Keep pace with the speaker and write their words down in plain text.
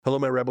Hello,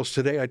 my rebels.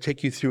 Today I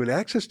take you through an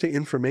access to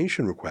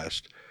information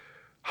request,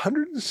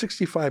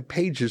 165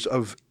 pages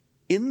of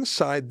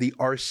inside the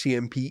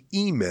RCMP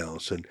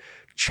emails and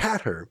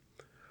chatter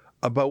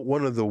about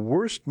one of the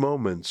worst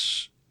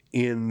moments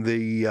in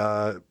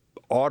the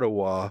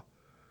Ottawa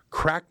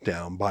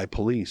crackdown by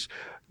police.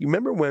 You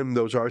remember when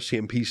those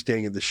RCMP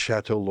staying at the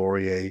Chateau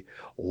Laurier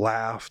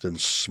laughed and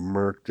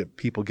smirked at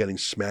people getting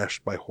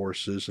smashed by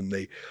horses, and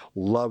they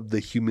loved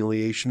the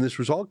humiliation? This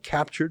was all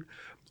captured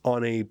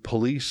on a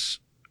police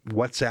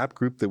WhatsApp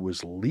group that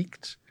was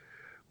leaked.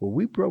 Well,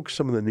 we broke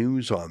some of the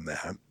news on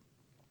that.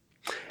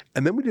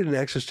 And then we did an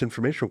access to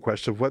information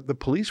request of what the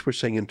police were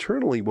saying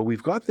internally. Well,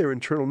 we've got their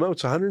internal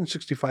notes,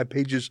 165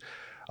 pages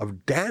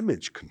of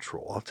damage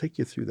control. I'll take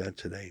you through that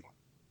today.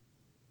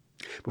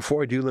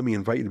 Before I do, let me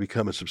invite you to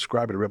become a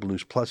subscriber to Rebel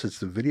News Plus.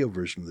 It's the video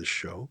version of this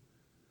show.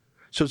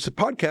 So it's a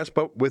podcast,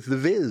 but with the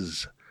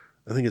viz.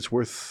 I think it's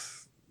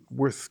worth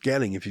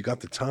getting if you've got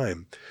the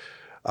time.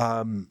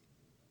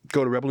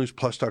 Go to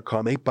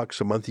rebelnewsplus.com,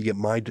 $8 a month. You get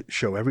my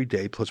show every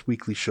day, plus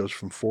weekly shows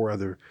from 4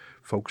 other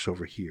folks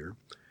over here.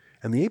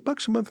 And the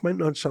 $8 a month might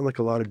not sound like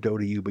a lot of dough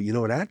to you, but you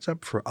know, it adds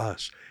up for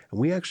us. And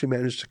we actually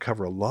managed to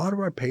cover a lot of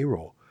our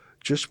payroll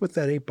just with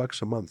that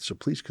 $8 a month. So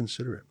please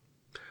consider it.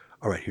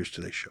 All right, here's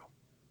today's show.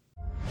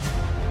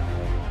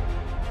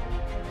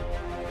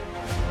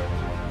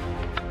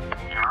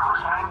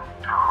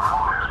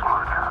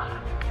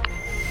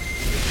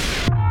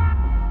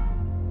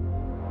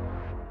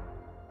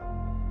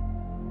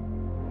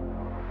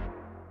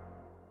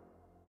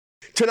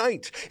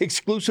 Tonight,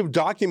 exclusive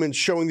documents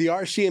showing the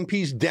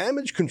RCMP's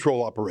damage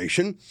control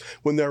operation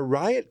when their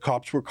riot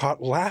cops were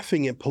caught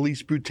laughing at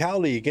police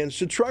brutality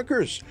against the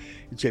truckers.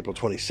 It's April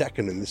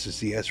 22nd, and this is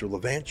the Ezra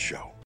Levant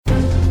Show.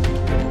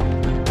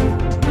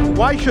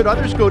 Why should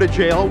others go to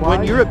jail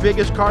when you're the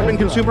biggest carbon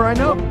consumer I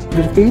know?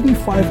 There's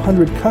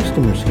 8,500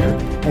 customers here,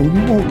 and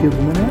you won't give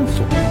them an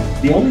answer.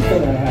 The only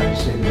thing I have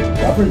to say to the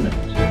government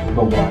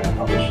about why I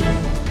publish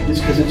it is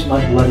because it's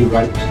my bloody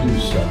right to do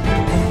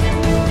so.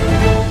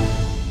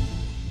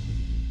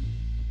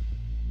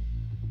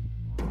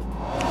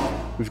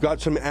 We've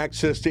got some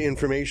access to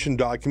information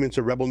documents,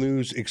 a Rebel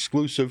News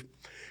exclusive.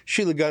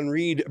 Sheila Gunn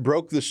Reid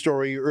broke the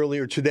story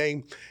earlier today,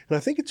 and I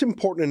think it's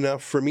important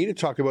enough for me to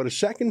talk about a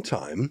second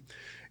time.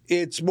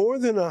 It's more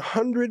than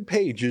 100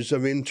 pages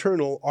of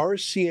internal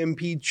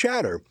RCMP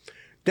chatter,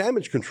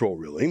 damage control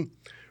really,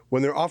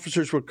 when their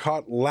officers were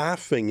caught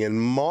laughing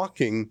and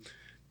mocking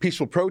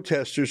peaceful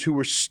protesters who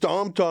were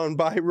stomped on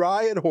by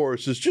riot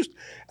horses. Just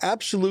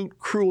absolute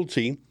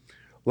cruelty,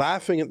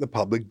 laughing at the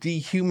public,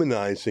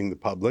 dehumanizing the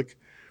public.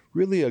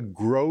 Really a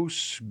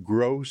gross,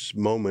 gross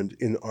moment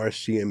in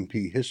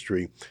RCMP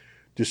history,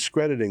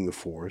 discrediting the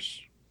force.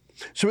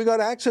 So we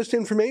got access to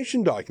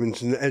information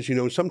documents, and as you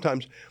know,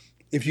 sometimes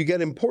if you get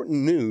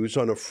important news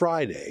on a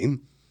Friday,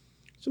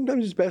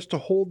 sometimes it's best to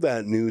hold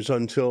that news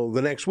until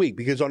the next week,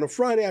 because on a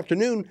Friday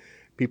afternoon,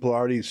 people are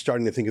already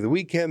starting to think of the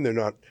weekend. They're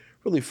not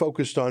really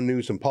focused on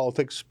news and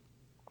politics.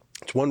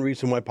 It's one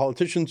reason why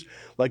politicians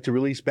like to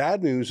release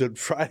bad news at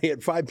Friday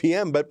at 5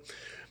 p.m., but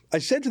I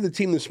said to the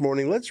team this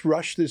morning, let's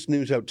rush this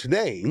news out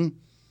today.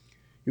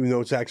 Even though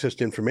it's access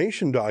to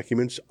information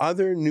documents,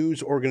 other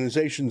news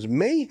organizations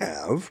may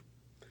have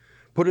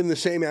put in the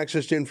same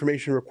access to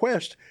information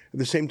request at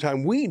the same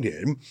time we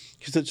did,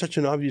 because it's such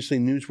an obviously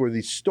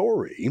newsworthy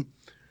story.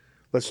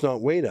 Let's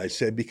not wait, I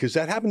said, because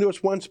that happened to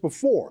us once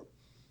before.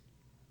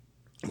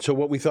 And so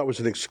what we thought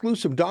was an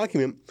exclusive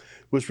document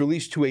was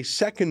released to a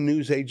second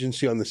news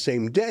agency on the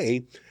same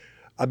day,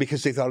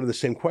 because they thought of the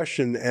same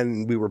question,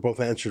 and we were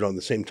both answered on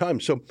the same time.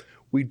 So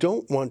we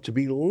don't want to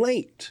be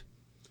late.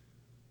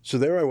 So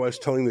there I was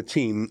telling the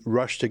team,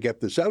 rush to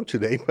get this out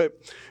today. But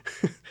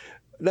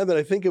now that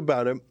I think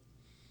about it,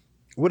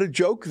 what a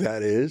joke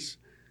that is,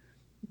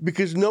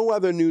 because no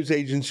other news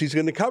agency is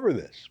going to cover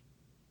this.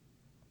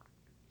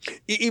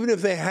 Even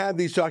if they had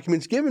these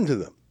documents given to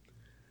them,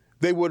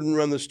 they wouldn't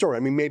run the story. I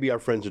mean, maybe our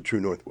friends at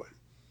True North would.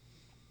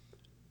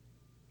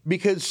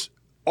 Because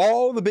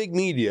all the big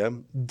media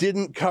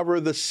didn't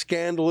cover the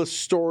scandalous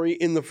story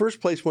in the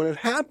first place when it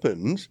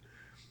happened.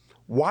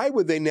 Why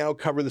would they now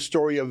cover the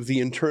story of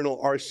the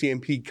internal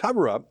RCMP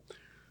cover-up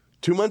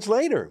 2 months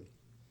later?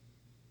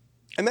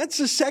 And that's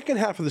the second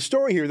half of the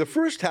story here. The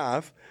first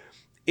half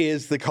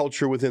is the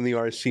culture within the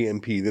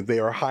RCMP, that they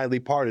are highly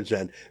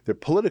partisan. They're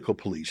political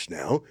police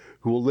now,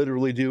 who will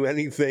literally do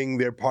anything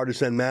their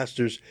partisan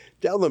masters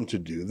tell them to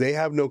do. They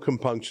have no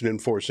compunction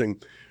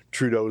enforcing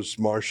Trudeau's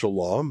martial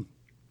law.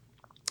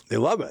 They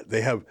love it.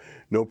 They have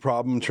no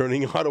problem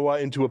turning Ottawa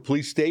into a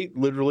police state,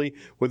 literally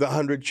with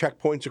 100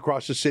 checkpoints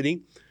across the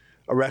city,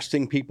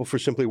 arresting people for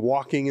simply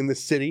walking in the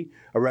city,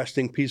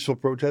 arresting peaceful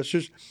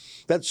protesters.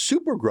 That's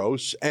super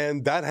gross,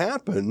 and that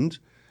happened.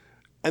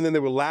 And then they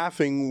were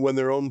laughing when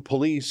their own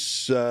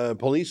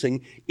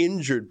policing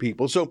injured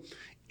people. So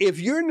if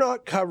you're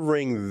not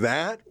covering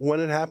that when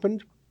it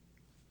happened,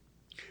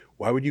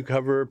 why would you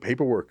cover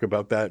paperwork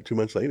about that 2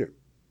 months later?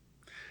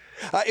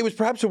 It was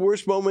perhaps the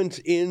worst moment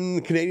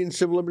in Canadian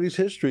civil liberties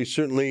history,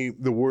 certainly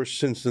the worst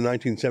since the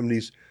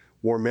 1970s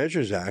War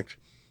Measures Act.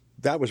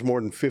 That was more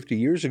than 50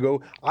 years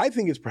ago. I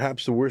think it's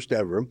perhaps the worst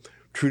ever.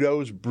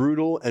 Trudeau's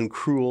brutal and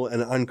cruel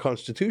and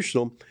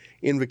unconstitutional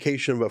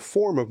invocation of a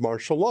form of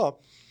martial law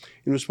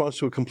in response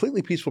to a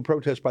completely peaceful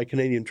protest by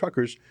Canadian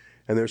truckers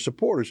and their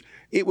supporters.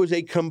 It was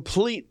a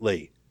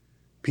completely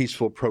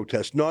peaceful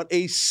protest. Not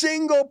a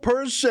single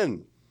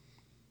person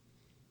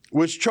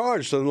was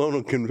charged, let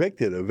alone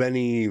convicted, of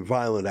any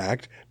violent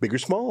act, big or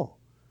small.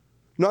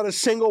 Not a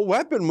single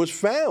weapon was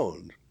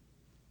found.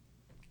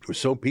 It was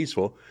so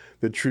peaceful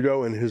that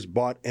Trudeau and his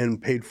bought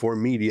and paid for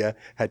media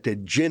had to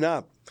gin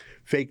up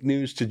fake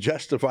news to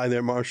justify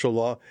their martial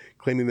law,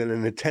 claiming that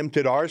an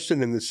attempted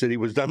arson in the city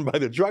was done by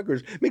the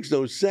truckers. Makes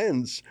no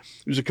sense.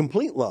 It was a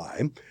complete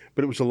lie,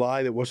 but it was a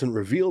lie that wasn't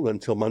revealed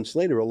until months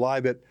later, a lie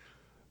that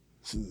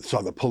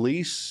saw the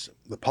police,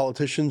 the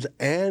politicians,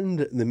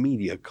 and the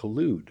media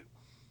collude.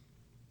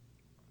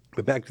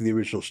 But back to the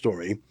original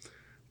story,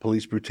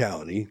 police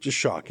brutality, just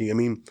shocking. I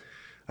mean,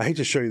 I hate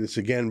to show you this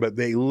again, but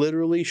they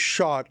literally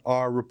shot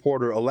our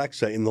reporter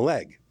Alexa in the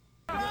leg.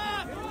 What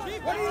are you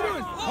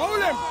doing?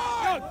 Hold him!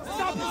 No,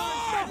 stop it!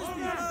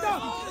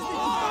 Stop!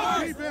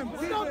 Keep him!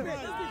 Stop it!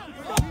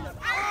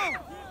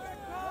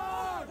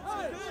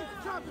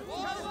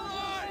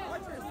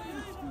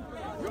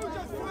 You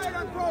just fight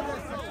on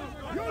protesters!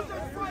 You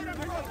just fight on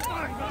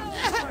protesters!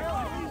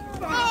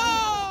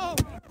 Oh!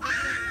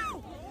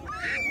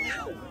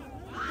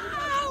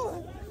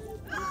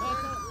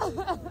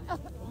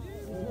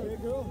 Hey,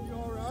 girl, you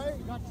all right?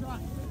 Got shot.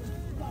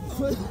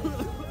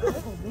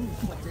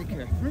 Take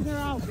care. Bring her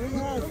out. Bring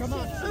her out. Come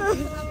on.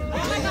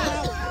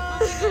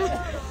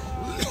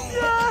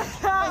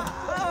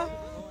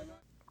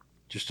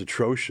 Just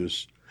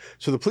atrocious.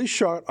 So the police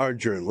shot our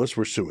journalists.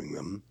 We're suing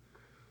them.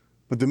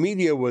 But the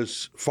media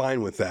was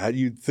fine with that.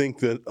 You'd think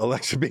that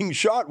Alexa being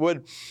shot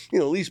would,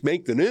 at least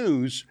make the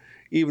news,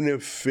 even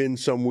if in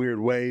some weird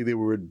way they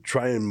would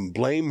try and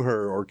blame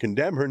her or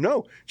condemn her.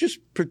 No, just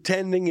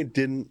pretending it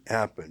didn't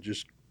happen.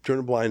 Just turn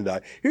a blind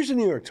eye. Here's the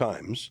New York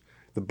Times,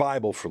 the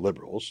Bible for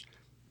liberals.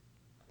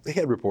 They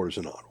had reporters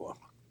in Ottawa.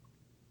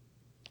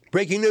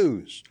 Breaking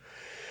news.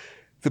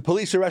 The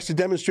police arrested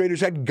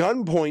demonstrators at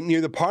gunpoint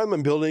near the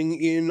Parliament building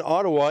in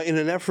Ottawa in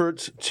an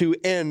effort to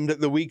end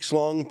the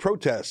weeks-long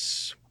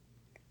protests.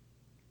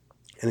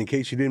 And in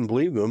case you didn't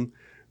believe them,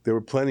 there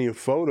were plenty of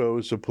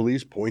photos of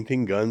police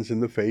pointing guns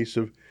in the face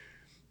of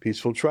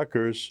peaceful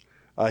truckers.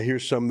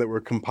 Here's some that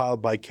were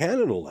compiled by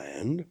Canada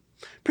Land.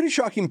 Pretty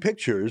shocking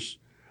pictures,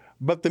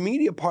 but the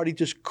media party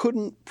just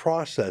couldn't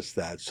process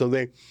that. So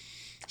they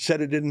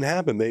said it didn't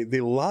happen.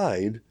 They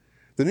lied.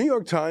 The New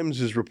York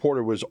Times'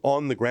 reporter was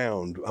on the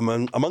ground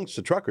amongst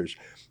the truckers.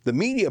 The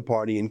media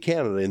party in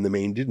Canada, in the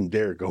main, didn't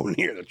dare go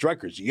near the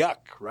truckers.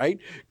 Yuck, right?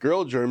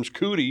 Girl germs,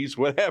 cooties,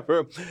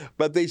 whatever.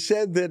 But they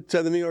said that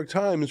the New York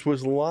Times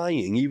was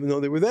lying, even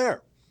though they were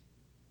there.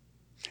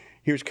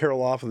 Here's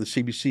Carol Off of the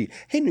CBC.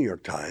 Hey, New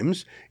York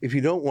Times, if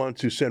you don't want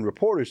to send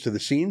reporters to the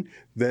scene,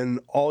 then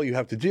all you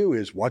have to do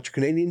is watch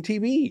Canadian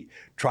TV.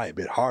 Try a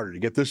bit harder to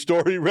get the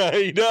story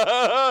right.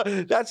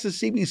 That's the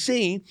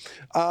CBC.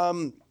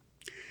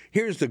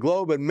 Here's the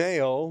Globe and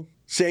Mail,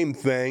 same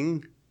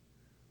thing.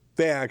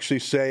 They actually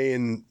say,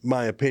 in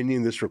my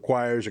opinion, this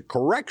requires a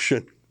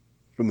correction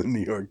from the New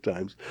York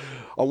Times.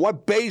 On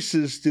what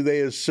basis do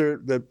they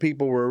assert that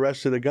people were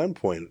arrested at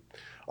gunpoint?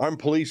 Armed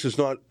police is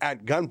not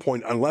at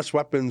gunpoint unless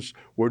weapons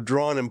were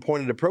drawn and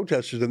pointed at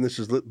protesters, and this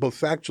is both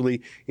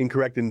factually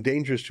incorrect and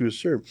dangerous to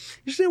assert.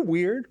 Isn't it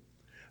weird?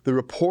 The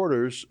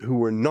reporters who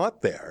were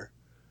not there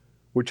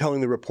were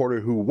telling the reporter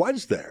who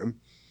was there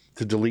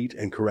to delete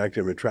and correct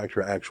and retract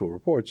her actual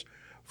reports,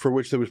 for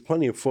which there was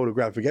plenty of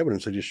photographic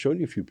evidence. I just showed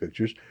you a few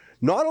pictures.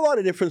 Not a lot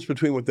of difference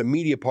between what the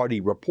media party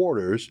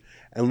reporters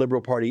and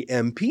Liberal Party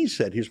MPs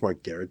said. Here's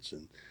Mark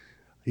Gerritsen.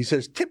 He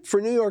says, tip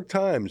for New York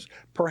Times,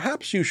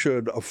 perhaps you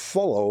should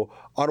follow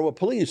Ottawa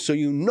police so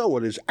you know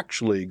what is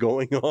actually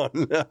going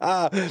on.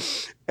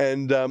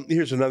 And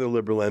here's another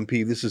Liberal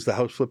MP. This is the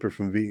House Flipper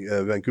from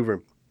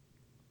Vancouver.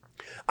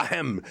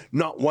 Ahem,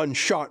 not one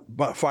shot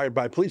fired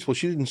by police. Well,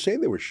 she didn't say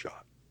they were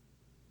shot.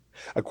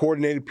 A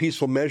coordinated,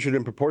 peaceful, measured,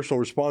 and proportional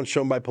response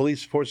shown by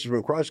police forces from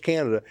across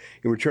Canada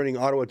in returning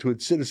Ottawa to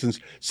its citizens.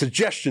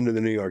 Suggestion to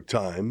the New York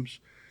Times,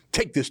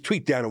 take this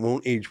tweet down, it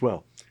won't age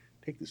well.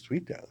 Take this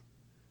tweet down.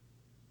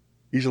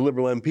 He's a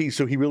Liberal MP,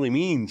 so he really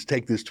means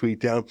take this tweet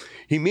down.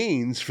 He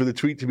means for the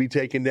tweet to be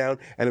taken down,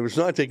 and if it's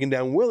not taken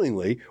down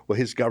willingly, well,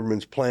 his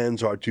government's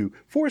plans are to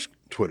force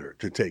Twitter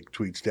to take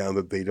tweets down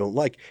that they don't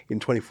like in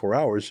 24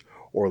 hours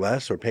or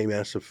less, or pay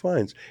massive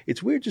fines.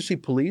 It's weird to see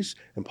police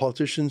and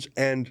politicians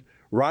and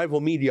rival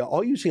media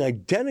all using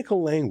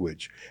identical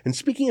language and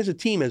speaking as a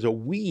team, as a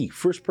we,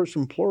 first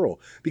person plural,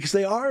 because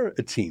they are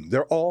a team.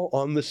 They're all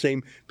on the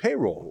same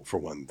payroll, for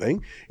one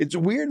thing. It's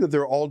weird that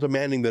they're all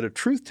demanding that a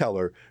truth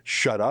teller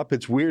shut up.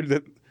 It's weird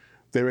that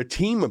they're a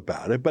team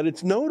about it, but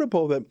it's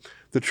notable that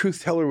the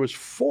truth teller was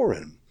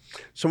foreign,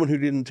 someone who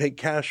didn't take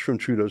cash from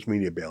Trudeau's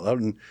media bailout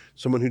and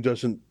someone who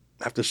doesn't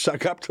have to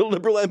suck up to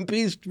Liberal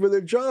MPs for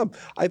their job.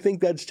 I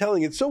think that's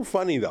telling. It's so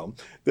funny, though,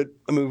 that,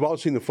 we've all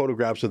seen the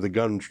photographs of the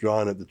guns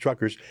drawn at the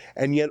truckers,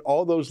 and yet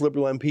all those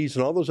Liberal MPs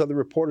and all those other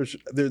reporters,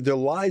 their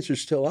lies are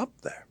still up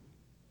there.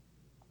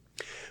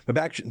 But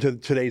back to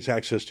today's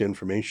Access to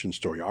Information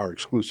story, our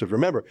exclusive.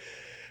 Remember,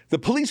 the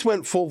police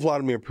went full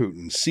Vladimir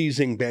Putin,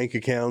 seizing bank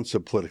accounts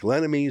of political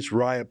enemies,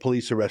 riot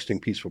police arresting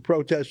peaceful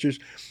protesters.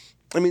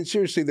 I mean,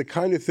 seriously, the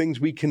kind of things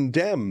we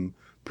condemn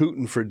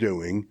Putin for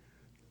doing,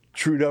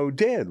 Trudeau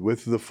did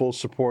with the full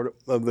support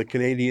of the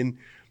Canadian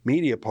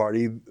media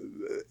party.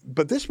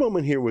 But this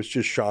moment here was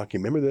just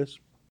shocking. Remember this?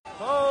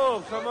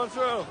 Oh, come on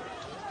through.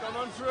 Come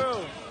on through.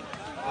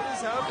 What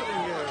is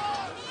happening here?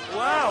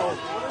 Wow.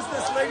 What is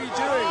this lady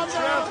doing?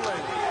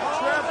 Trampling.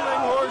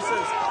 Trampling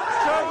horses.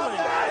 Trampling.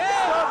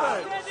 Stop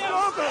it.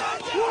 Stop it.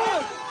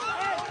 What?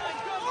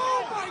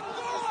 Oh my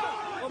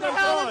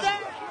God.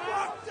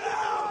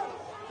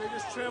 They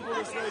just trampled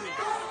this lady.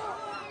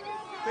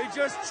 They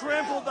just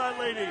trampled that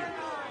lady.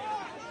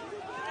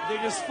 They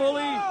just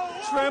fully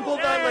trampled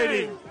that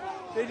lady.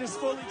 They just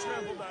fully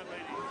trampled that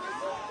lady.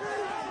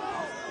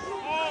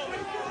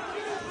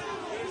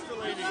 There's the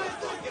lady.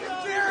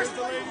 There's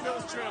the lady that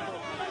was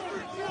trampled.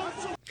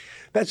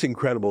 That's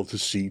incredible to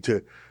see,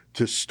 to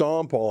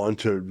stomp on,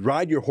 to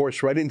ride your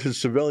horse right into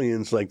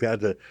civilians like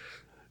that,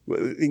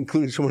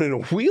 including someone in a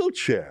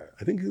wheelchair.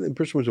 I think the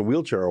person was a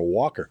wheelchair or a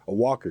walker,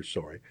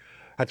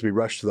 had to be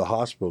rushed to the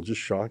hospital. Just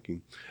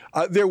shocking.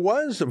 There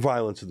was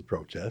violence at the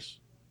protests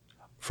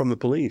from the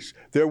police.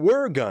 There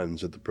were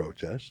guns at the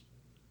protest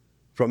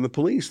from the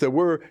police. There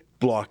were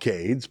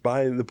blockades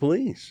by the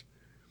police.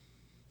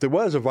 There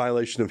was a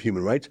violation of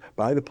human rights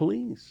by the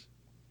police.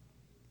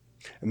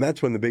 And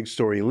that's when the big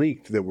story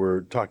leaked that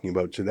we're talking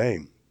about today.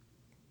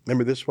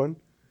 Remember this one?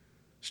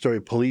 Story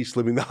of police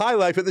living the high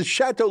life at the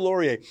Chateau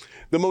Laurier,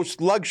 the most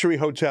luxurious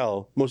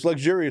hotel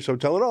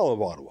in all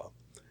of Ottawa.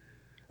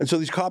 And so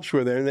these cops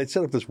were there, and they'd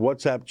set up this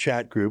WhatsApp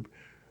chat group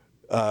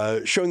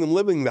showing them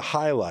living the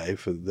high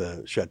life of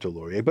the Chateau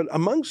Laurier. But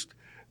amongst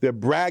their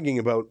bragging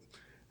about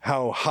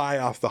how high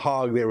off the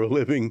hog they were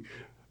living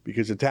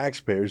because of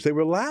taxpayers, they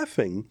were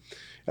laughing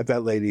at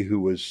that lady who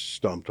was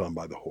stomped on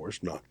by the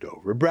horse, knocked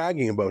over,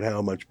 bragging about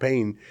how much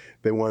pain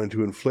they wanted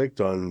to inflict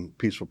on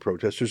peaceful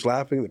protesters,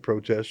 laughing at the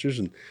protesters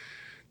and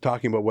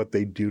talking about what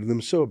they do to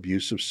them. So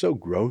abusive, so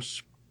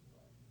gross.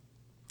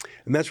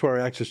 And that's where our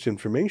Access to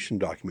Information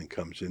document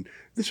comes in.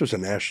 This was a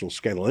national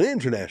scandal, an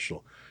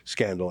international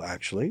scandal,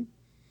 actually.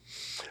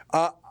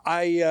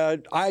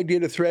 I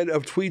did a thread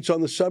of tweets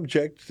on the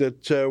subject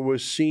that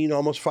was seen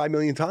almost 5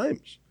 million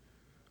times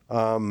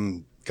a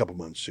couple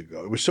months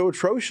ago. It was so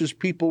atrocious,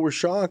 people were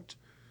shocked.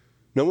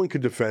 No one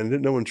could defend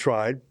it. No one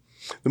tried.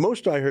 The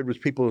most I heard was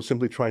people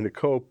simply trying to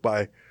cope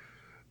by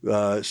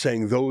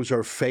saying those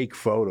are fake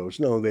photos.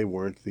 No, they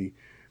weren't.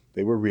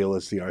 They were real,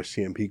 as the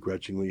RCMP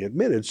grudgingly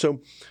admitted.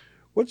 So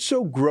what's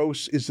so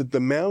gross is that the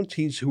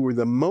Mounties who were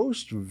the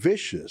most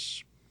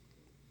vicious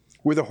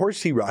were the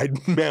horsey ride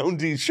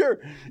Mounties. Sure,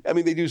 I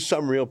mean, they do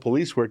some real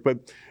police work,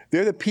 but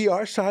they're the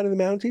PR side of the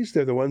Mounties.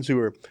 They're the ones who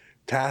are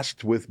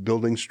tasked with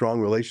building strong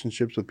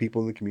relationships with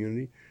people in the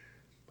community.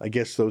 I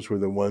guess those were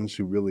the ones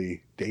who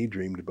really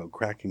daydreamed about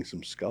cracking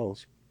some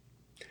skulls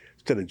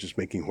instead of just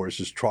making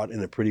horses trot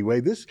in a pretty way.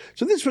 This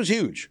was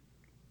huge.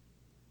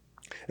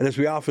 And as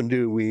we often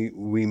do,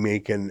 we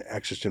make an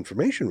Access to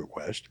Information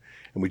request,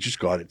 and we just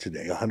got it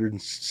today,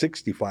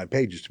 165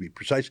 pages to be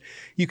precise.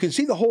 You can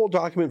see the whole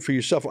document for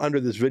yourself under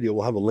this video.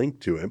 We'll have a link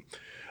to it.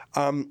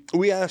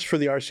 We asked for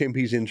the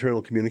RCMP's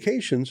internal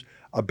communications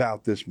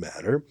about this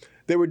matter.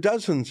 There were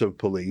dozens of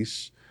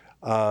police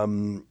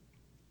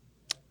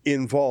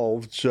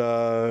involved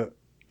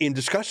in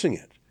discussing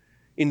it,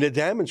 in the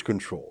damage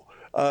control.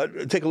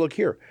 Take a look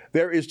here.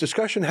 There is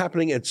discussion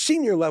happening at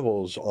senior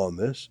levels on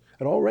this,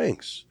 at all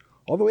ranks,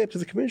 all the way up to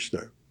the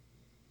commissioner.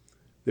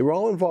 They were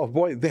all involved.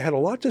 Boy, they had a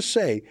lot to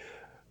say,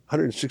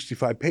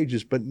 165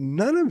 pages, but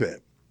none of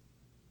it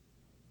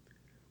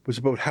was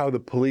about how the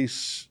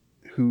police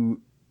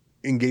who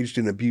engaged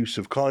in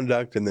abusive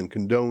conduct and then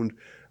condoned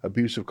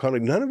abusive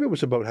conduct, none of it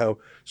was about how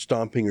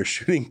stomping or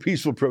shooting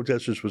peaceful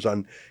protesters was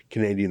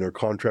un-Canadian or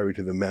contrary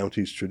to the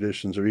Mounties'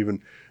 traditions or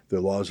even their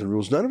laws and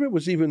rules. None of it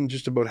was even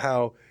just about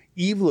how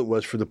evil it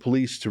was for the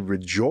police to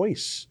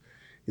rejoice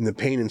in the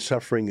pain and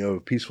suffering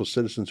of peaceful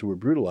citizens who were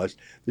brutalized.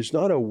 There's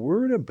not a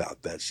word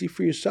about that. See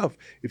for yourself.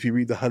 If you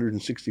read the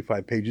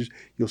 165 pages,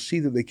 you'll see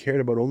that they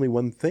cared about only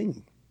one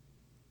thing: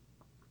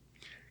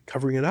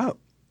 covering it up.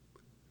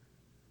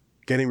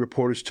 Getting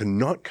reporters to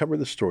not cover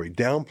the story,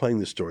 downplaying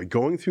the story,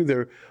 going through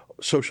their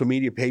social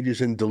media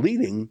pages and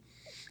deleting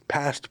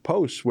past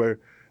posts where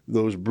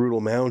those brutal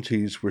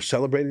Mounties were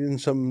celebrated in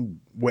some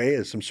way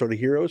as some sort of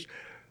heroes.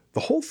 The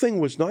whole thing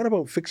was not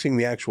about fixing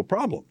the actual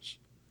problems.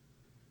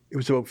 It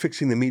was about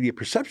fixing the media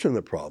perception of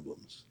the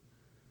problems.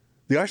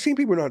 The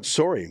RCMP were not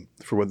sorry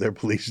for what their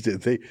police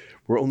did. They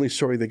were only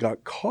sorry they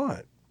got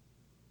caught.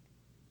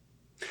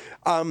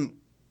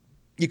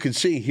 You can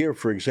see here,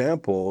 for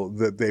example,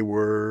 that they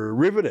were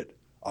riveted,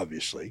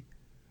 obviously,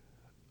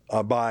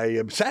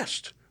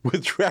 obsessed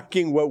with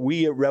tracking what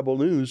we at Rebel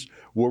News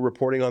were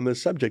reporting on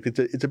this subject.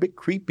 It's a bit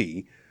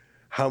creepy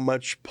how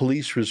much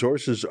police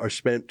resources are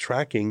spent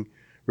tracking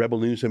Rebel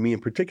News and me in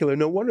particular.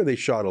 No wonder they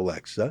shot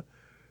Alexa.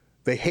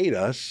 They hate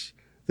us.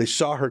 They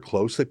saw her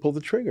close. They pulled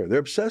the trigger. They're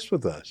obsessed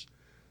with us,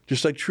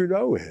 just like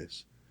Trudeau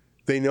is.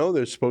 They know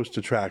they're supposed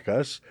to track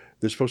us.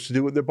 They're supposed to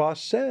do what their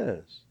boss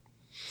says.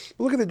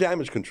 But look at the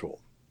damage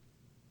control.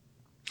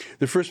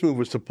 Their first move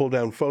was to pull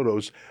down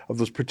photos of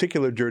those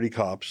particular dirty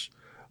cops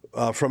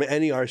from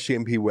any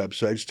RCMP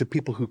websites so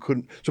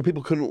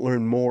people couldn't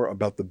learn more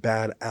about the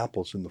bad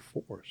apples in the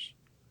force.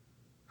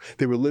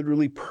 They were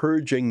literally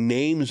purging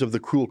names of the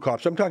cruel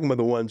cops. I'm talking about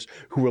the ones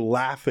who were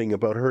laughing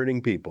about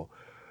hurting people.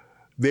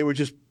 They were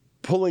just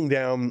pulling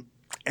down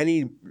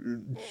any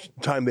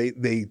time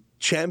they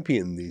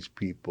championed these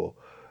people.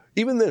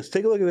 Even this,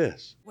 take a look at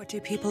this. What do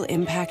people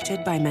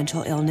impacted by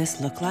mental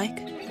illness look like?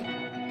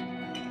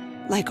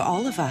 Like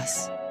all of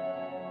us.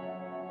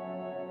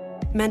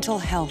 Mental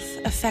health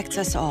affects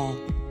us all.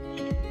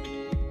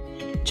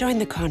 Join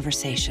the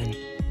conversation.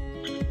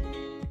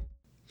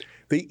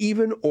 They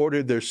even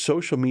ordered their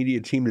social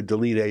media team to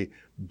delete a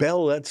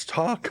Bell Let's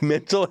Talk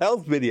mental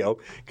health video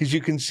because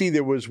you can see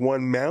there was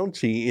one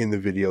Mountie in the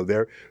video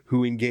there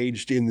who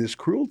engaged in this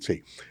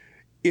cruelty.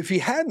 If he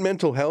had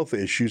mental health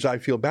issues, I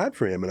feel bad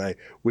for him and I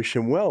wish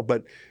him well.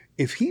 But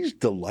if he's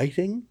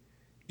delighting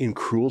in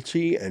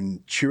cruelty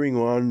and cheering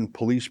on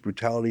police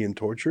brutality and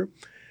torture,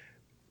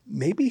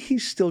 maybe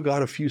he's still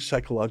got a few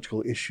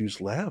psychological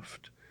issues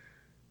left.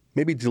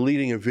 Maybe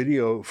deleting a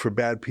video for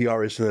bad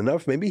PR isn't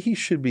enough. Maybe he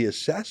should be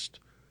assessed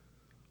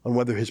on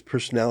whether his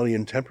personality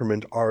and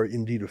temperament are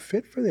indeed a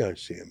fit for the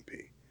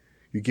RCMP.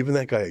 You're giving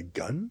that guy a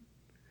gun?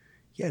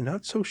 Yeah,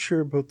 not so sure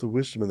about the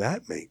wisdom of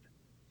that, mate.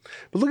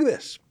 But look at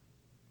this.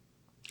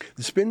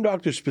 The spin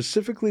doctor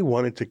specifically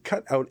wanted to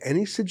cut out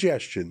any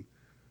suggestion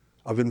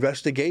of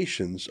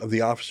investigations of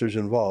the officers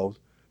involved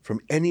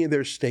from any of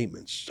their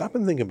statements. Stop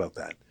and think about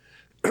that.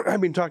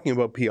 I've been talking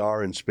about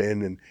PR and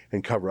spin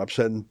and cover-ups,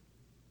 and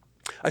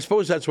I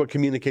suppose that's what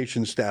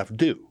communications staff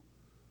do.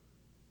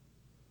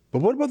 But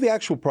what about the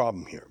actual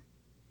problem here?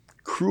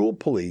 Cruel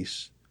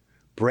police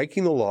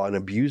breaking the law and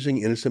abusing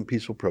innocent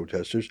peaceful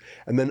protesters,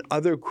 and then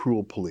other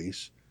cruel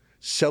police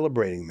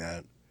celebrating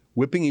that,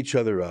 whipping each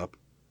other up,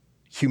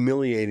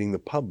 humiliating the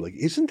public.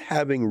 Isn't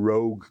having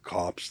rogue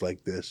cops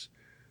like this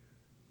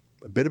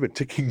a bit of a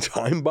ticking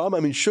time bomb? I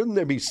mean, shouldn't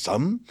there be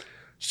some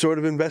sort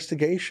of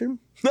investigation?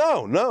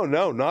 No,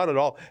 not at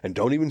all. And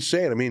don't even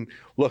say it. I mean,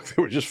 look,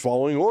 they were just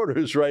following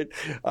orders, right?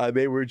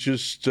 They were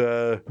just,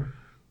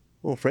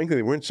 well, frankly,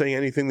 they weren't saying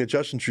anything that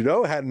Justin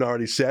Trudeau hadn't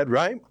already said,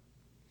 right?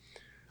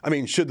 I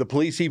mean, should the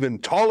police even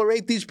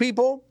tolerate these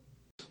people?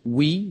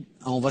 Oui,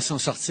 on va s'en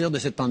sortir de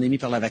cette pandémie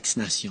par la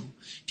vaccination.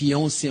 Puis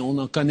on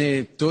en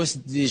connaît tous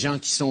des gens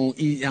qui sont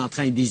en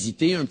train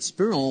d'hésiter un petit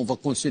peu. On va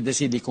continuer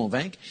d'essayer de les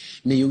convaincre.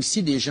 Mais il y a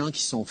aussi des gens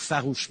qui sont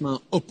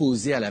farouchement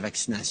opposés à la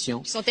vaccination.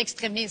 Qui sont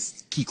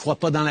extrémistes. Qui croient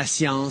pas dans la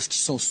science, qui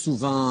sont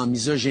souvent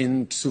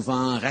misogynes,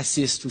 souvent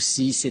racistes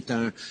aussi. C'est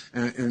un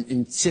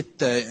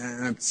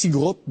petit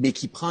groupe, mais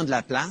qui prend de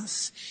la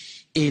place.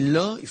 Et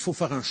là, il faut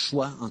faire un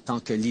choix en tant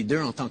que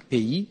leader, en tant que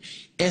pays.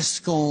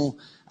 Est-ce qu'on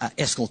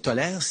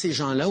tolère ces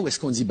gens-là ou est-ce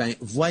qu'on dit, ben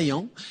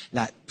voyons,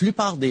 la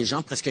plupart des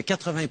gens, presque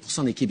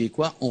 80% des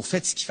Québécois ont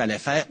fait ce qu'il fallait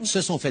faire,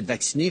 se sont fait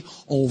vacciner,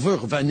 on veut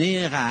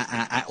revenir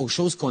aux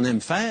choses qu'on aime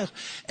faire.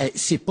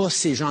 C'est pas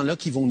ces gens-là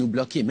qui vont nous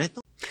bloquer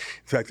maintenant.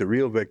 In fact, the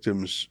real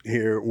victims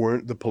here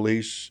weren't the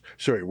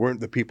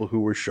people who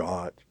were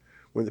shot,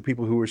 weren't the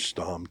people who were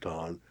stomped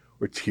on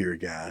or tear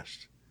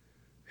gassed.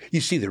 You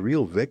see, the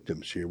real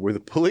victims here were the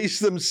police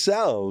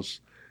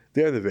themselves.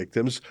 They're the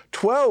victims.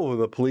 12 of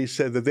the police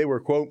said that they were,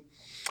 quote,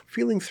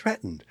 feeling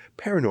threatened,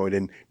 paranoid,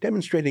 and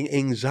demonstrating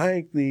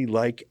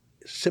anxiety-like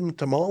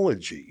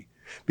symptomology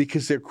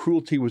because their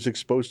cruelty was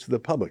exposed to the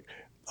public.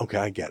 Okay,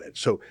 I get it.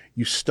 So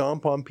you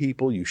stomp on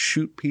people, you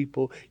shoot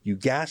people, you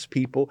gas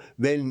people,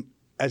 then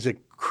as a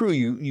crew,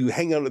 you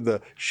hang out at the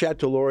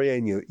Chateau Laurier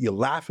and you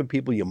laugh at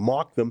people, you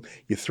mock them,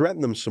 you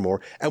threaten them some more.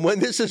 And when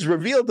this is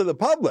revealed to the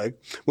public,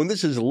 when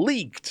this is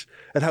leaked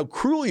at how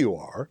cruel you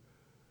are,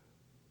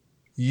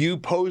 you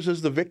pose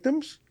as the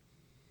victims?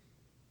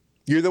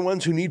 You're the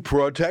ones who need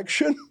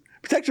protection?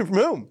 Protection from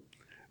whom?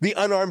 The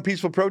unarmed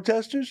peaceful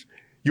protesters?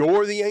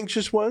 You're the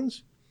anxious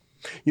ones?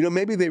 You know,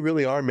 maybe they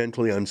really are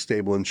mentally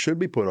unstable and should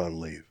be put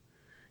on leave.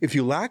 If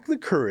you lack the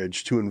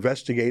courage to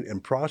investigate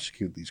and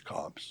prosecute these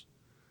cops,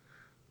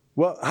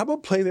 well, how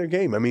about play their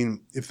game? I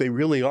mean, if they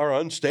really are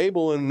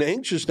unstable and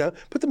anxious now,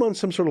 put them on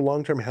some sort of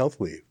long-term health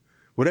leave.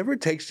 Whatever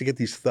it takes to get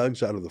these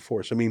thugs out of the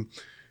force. I mean,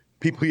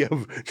 people, you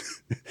have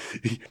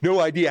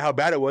no idea how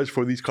bad it was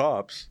for these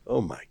cops.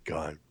 Oh, my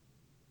God.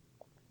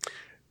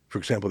 For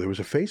example, there was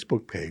a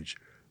Facebook page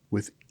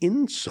with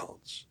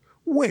insults.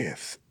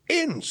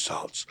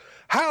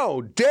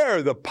 How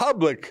dare the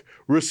public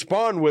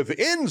respond with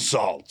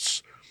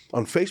insults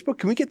on Facebook?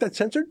 Can we get that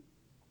censored?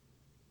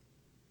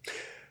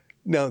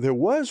 Now, there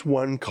was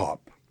one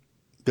cop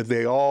that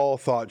they all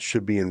thought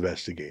should be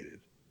investigated.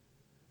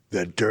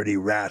 The dirty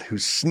rat who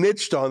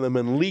snitched on them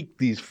and leaked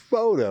these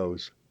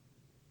photos.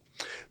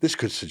 This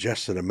could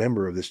suggest that a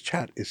member of this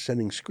chat is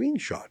sending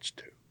screenshots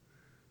to.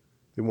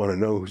 They want to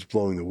know who's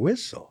blowing the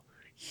whistle.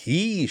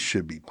 He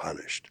should be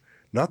punished,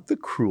 not the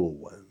cruel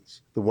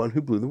ones, the one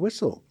who blew the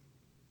whistle.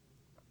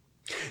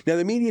 Now,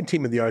 the media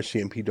team of the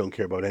RCMP don't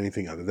care about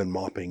anything other than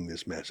mopping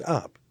this mess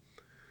up.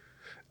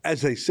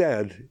 As they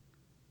said,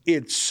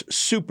 it's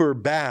super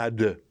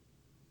bad.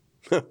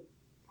 Now,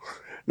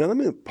 let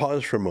me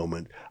pause for a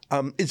moment.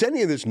 Is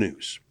any of this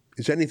news?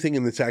 Is anything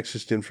in this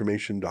access to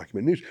information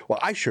document news? Well,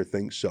 I sure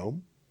think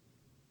so.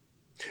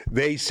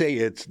 They say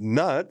it's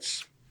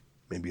nuts.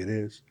 Maybe it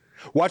is.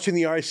 Watching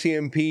the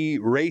RCMP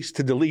race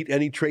to delete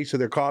any trace of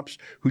their cops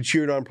who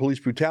cheered on police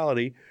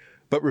brutality,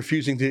 but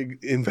refusing to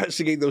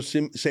investigate those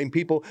same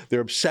people, their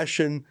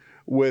obsession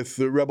with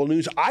the Rebel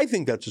News. I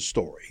think that's a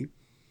story.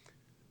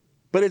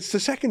 But it's the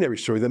secondary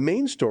story. The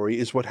main story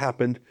is what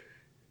happened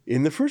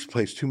in the first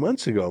place 2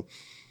 months ago.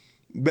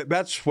 But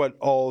that's what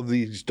all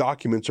these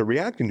documents are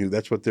reacting to.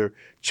 That's what they're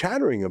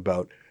chattering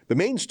about. The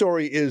main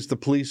story is the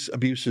police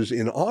abuses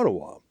in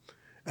Ottawa,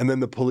 and then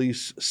the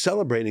police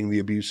celebrating the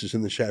abuses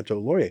in the Chateau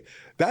Laurier.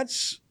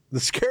 That's the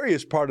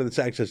scariest part of this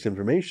access to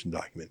information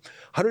document.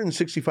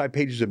 165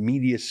 pages of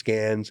media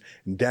scans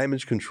and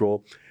damage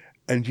control.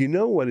 And you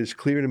know what is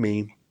clear to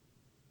me?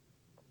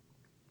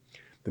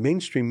 The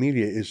mainstream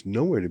media is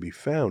nowhere to be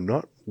found.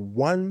 Not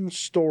one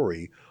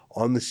story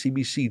on the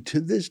CBC.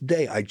 To this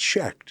day, I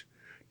checked.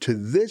 To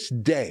this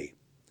day,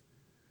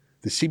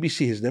 the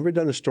CBC has never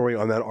done a story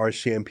on that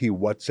RCMP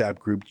WhatsApp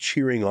group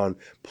cheering on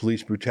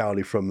police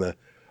brutality from the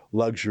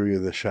luxury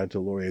of the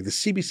Chateau Laurier. The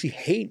CBC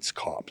hates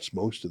cops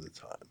most of the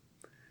time.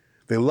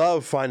 They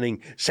love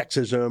finding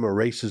sexism or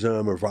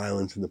racism or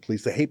violence in the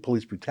police. They hate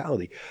police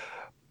brutality,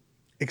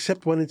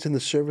 except when it's in the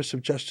service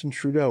of Justin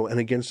Trudeau and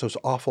against those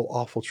awful,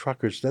 awful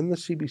truckers. Then the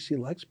CBC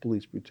likes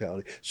police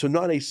brutality. So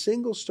not a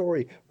single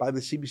story by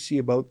the CBC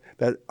about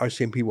that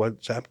RCMP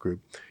WhatsApp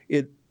group.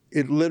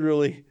 It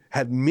literally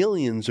had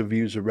millions of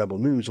views of Rebel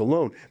News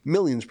alone.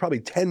 Millions, probably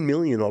 10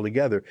 million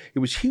altogether. It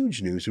was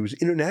huge news. It was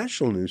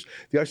international news.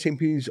 The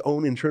RCMP's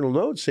own internal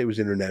notes say it was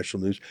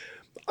international news.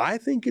 I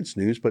think it's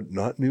news, but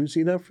not news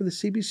enough for the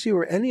CBC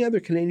or any other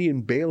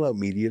Canadian bailout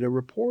media to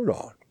report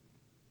on.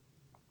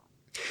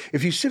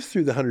 If you sift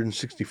through the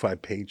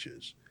 165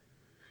 pages,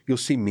 you'll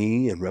see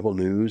me and Rebel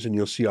News, and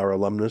you'll see our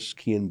alumnus,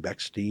 Kian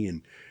Bexty,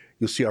 and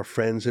you'll see our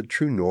friends at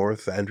True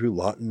North, Andrew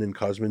Lawton and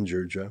Cosmin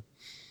Georgia.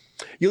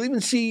 You'll even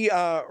see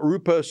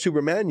Rupa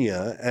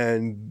Subramanya,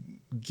 and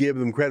give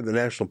them credit. The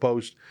National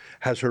Post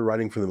has her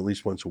writing for them at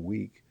least once a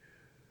week.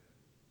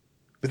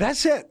 But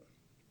that's it.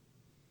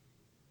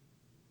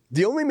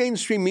 The only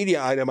mainstream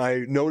media item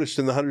I noticed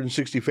in the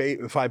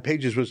 165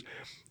 pages was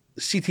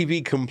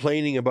CTV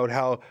complaining about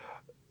how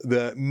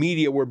the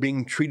media were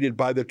being treated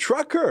by the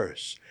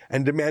truckers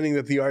and demanding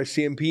that the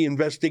RCMP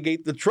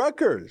investigate the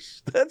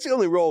truckers. That's the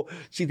only role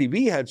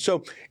CTV had.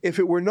 So if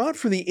it were not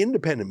for the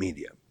independent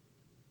media,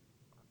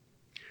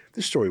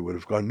 this story would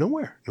have gone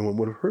nowhere. No one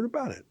would have heard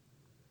about it.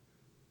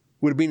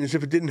 Would have been as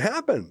if it didn't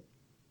happen.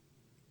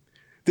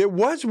 There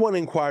was one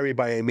inquiry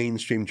by a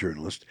mainstream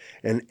journalist,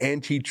 an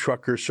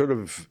anti-trucker, sort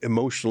of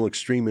emotional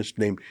extremist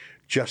named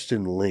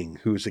Justin Ling,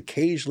 who is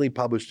occasionally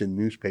published in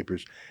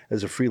newspapers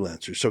as a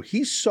freelancer. So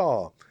he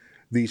saw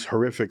these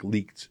horrific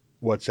leaked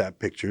WhatsApp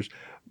pictures.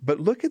 But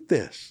look at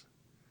this.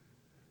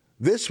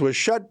 This was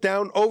shut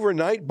down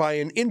overnight by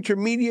an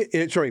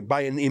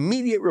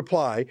immediate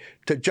reply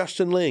to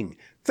Justin Ling.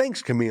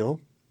 Thanks, Camille.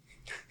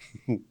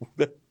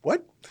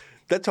 What?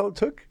 That's all it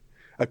took?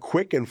 A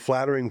quick and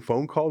flattering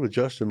phone call to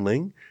Justin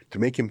Ling to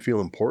make him feel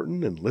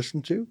important and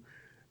listened to?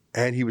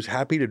 And he was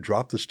happy to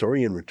drop the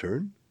story in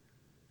return?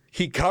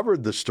 He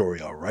covered the story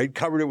all right,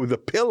 covered it with a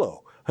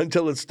pillow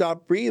until it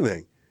stopped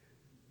breathing.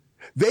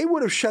 They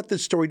would have shut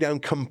this story down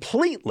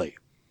completely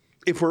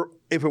if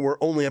it were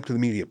only up to the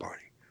media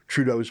party.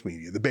 Trudeau's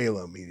media, the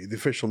bailout media, the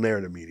official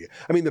narrative media.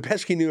 I mean, the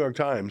pesky New York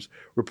Times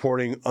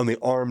reporting on the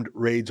armed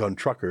raids on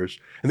truckers,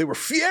 and they were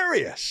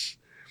furious.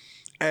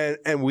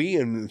 And we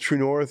and True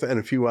North and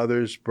a few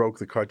others broke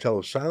the cartel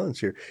of silence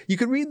here. You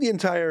can read the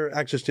entire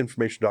Access to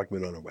Information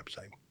document on our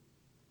website.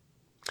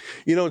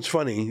 You know, it's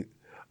funny.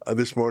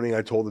 This morning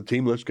I told the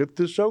team, let's get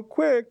this out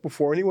quick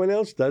before anyone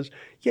else does.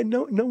 Yeah,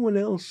 no one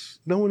else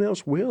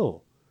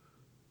will.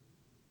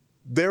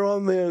 They're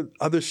on the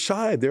other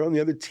side. They're on the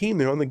other team.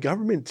 They're on the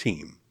government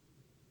team.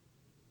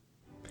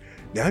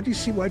 Now do you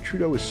see why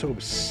Trudeau is so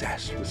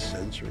obsessed with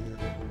censoring it?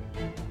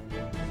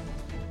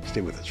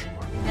 Stay with us for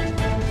more.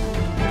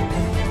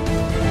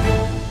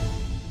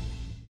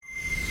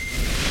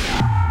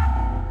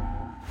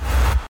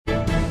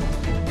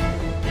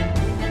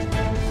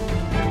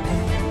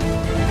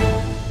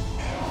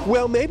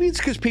 Well, maybe it's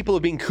because people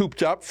have been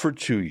cooped up for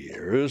 2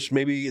 years.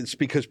 Maybe it's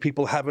because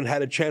people haven't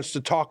had a chance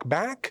to talk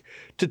back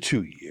to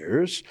 2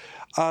 years.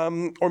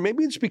 Or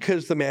maybe it's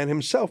because the man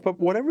himself. But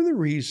whatever the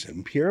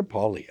reason, Pierre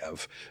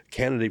Poilievre,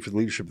 candidate for the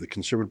leadership of the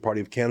Conservative Party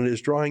of Canada,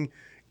 is drawing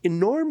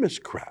enormous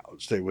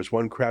crowds. There was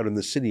one crowd in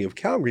the city of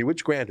Calgary,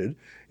 which, granted,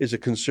 is a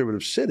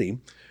conservative city,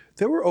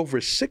 there were over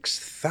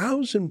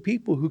 6,000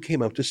 people who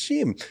came out to see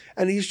him.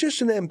 And he's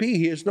just an MP.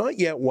 He has not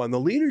yet won the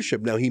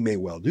leadership. Now, he may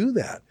well do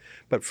that.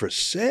 But for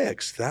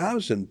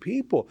 6,000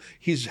 people,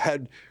 he's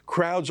had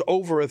crowds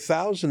over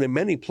 1,000 in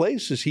many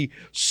places. He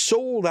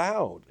sold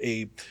out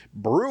a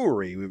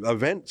brewery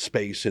event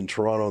space in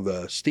Toronto,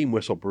 the Steam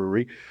Whistle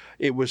Brewery.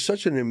 It was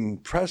such an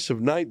impressive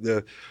night.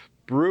 The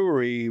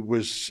brewery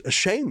was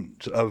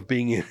ashamed of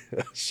being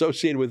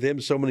associated with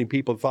him. So many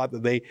people thought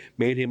that they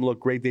made him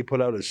look great. They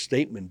put out a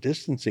statement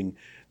distancing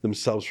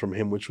themselves from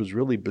him, which was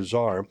really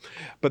bizarre.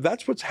 But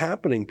that's what's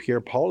happening.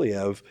 Pierre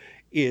Poilievre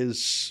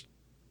is,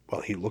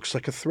 well, he looks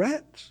like a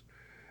threat.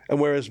 And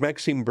whereas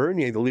Maxime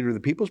Bernier, the leader of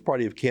the People's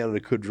Party of Canada,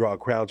 could draw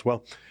crowds,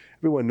 well,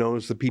 everyone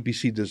knows the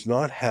PPC does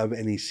not have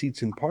any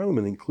seats in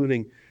Parliament,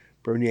 including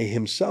Bernier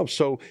himself.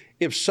 So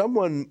if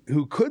someone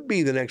who could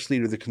be the next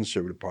leader of the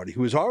Conservative Party,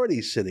 who is already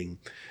sitting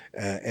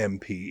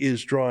MP,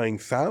 is drawing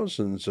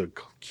thousands,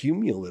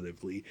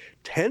 cumulatively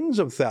tens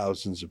of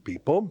thousands of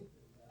people,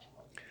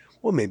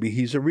 well, maybe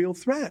he's a real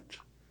threat.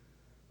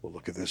 Well,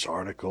 look at this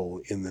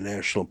article in the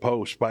National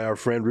Post by our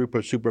friend Rupa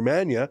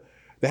Subramanya.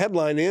 The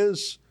headline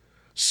is,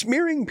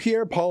 "Smearing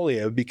Pierre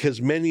Poilievre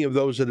because many of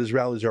those at his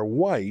rallies are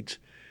white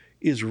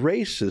is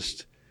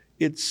racist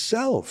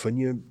itself." And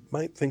you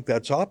might think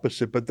that's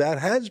opposite, but that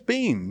has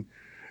been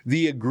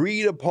the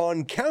agreed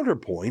upon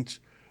counterpoint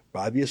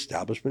by the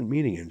establishment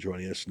meeting. And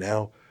joining us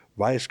now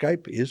via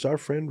Skype is our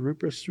friend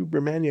Rupa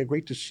Subramanya.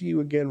 Great to see you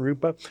again,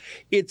 Rupa.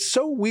 It's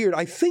so weird.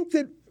 I think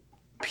that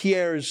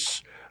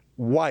Pierre's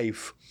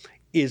wife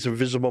is a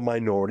visible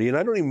minority, and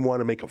I don't even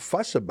want to make a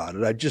fuss about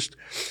it.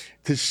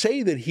 To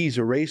say that he's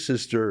a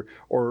racist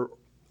or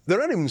they're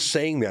not even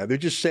saying that. They're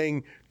just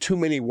saying too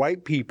many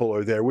white people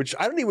are there, which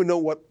I don't even know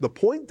what the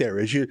point there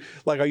is.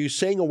 Are you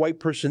saying a white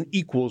person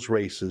equals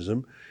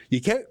racism?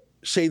 You can't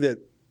say that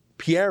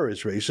Pierre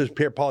is racist,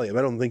 Pierre Poilievre.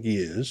 I don't think he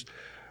is.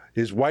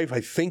 His wife, I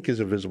think, is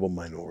a visible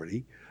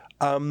minority.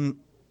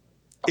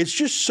 It's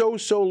just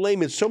so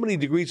lame. It's so many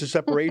degrees of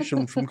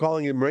separation from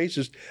calling him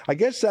racist. I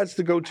guess that's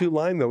the go-to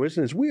line, though, isn't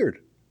it? It's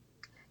weird.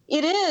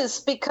 It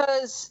is,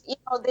 because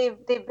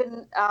they've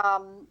been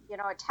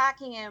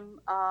attacking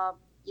him on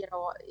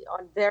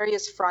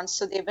various fronts.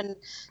 So they've been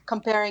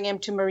comparing him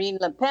to Marine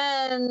Le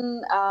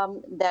Pen,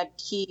 that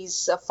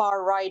he's a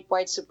far-right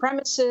white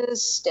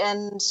supremacist,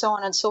 and so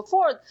on and so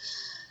forth.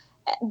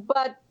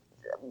 But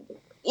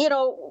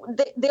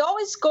they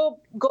always go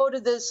to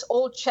this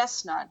old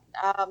chestnut,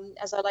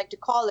 as I like to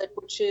call it,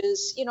 which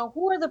is,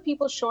 who are the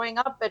people showing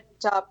up at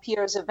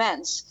Pierre's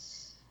events?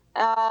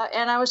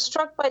 And I was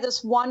struck by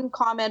this one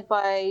comment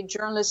by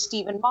journalist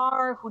Stephen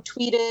Marr, who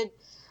tweeted,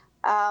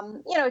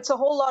 it's a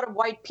whole lot of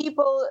white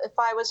people. If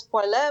I was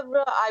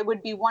Poilievre, I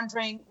would be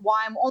wondering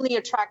why I'm only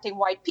attracting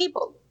white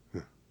people.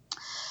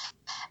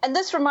 And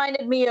this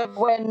reminded me of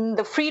when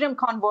the Freedom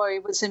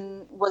Convoy was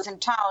in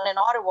town in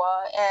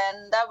Ottawa,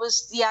 and that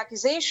was the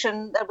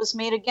accusation that was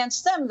made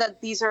against them, that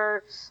these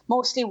are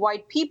mostly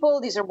white people,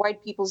 these are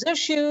white people's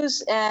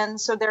issues, and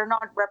so they're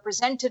not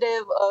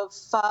representative of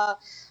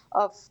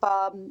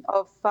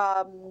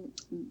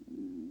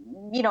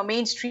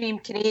mainstream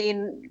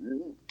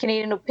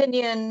Canadian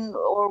opinion,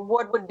 or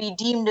what would be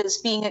deemed as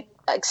being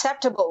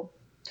acceptable.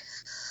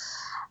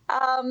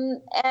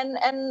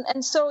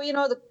 And so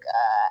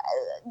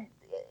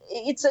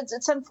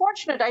it's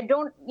unfortunate. I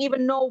don't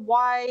even know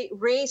why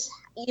race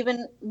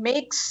even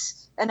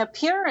makes an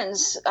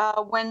appearance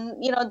when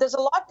there's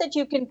a lot that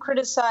you can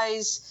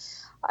criticize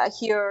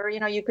here.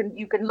 You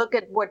can look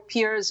at what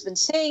Pierre has been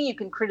saying. You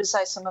can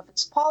criticize some of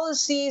its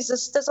policies.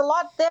 There's a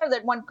lot there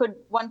that one could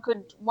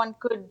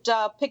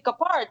pick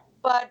apart.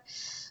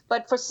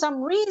 But for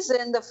some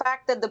reason, the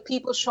fact that the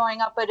people showing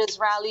up at his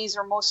rallies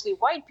are mostly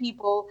white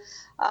people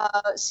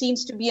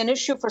seems to be an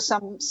issue for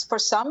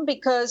some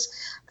because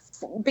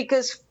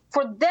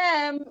for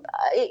them,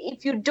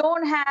 if you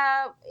don't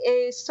have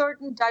a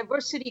certain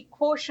diversity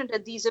quotient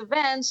at these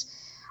events,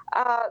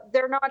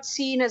 they're not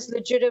seen as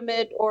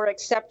legitimate or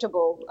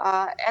acceptable.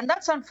 And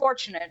that's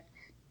unfortunate.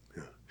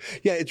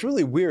 Yeah, it's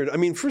really weird. I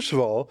mean, first of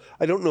all,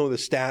 I don't know the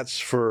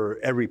stats for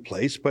every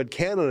place, but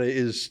Canada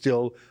is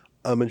still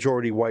a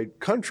majority white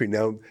country.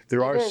 Now,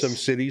 there are some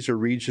cities or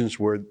regions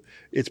where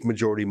it's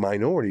majority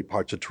minority,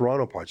 parts of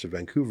Toronto, parts of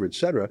Vancouver, et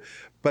cetera.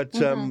 But,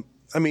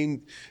 I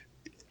mean,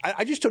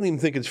 I just don't even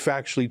think it's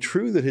factually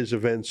true that his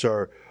events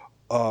are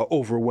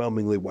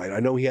overwhelmingly white.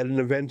 I know he had an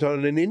event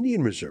on an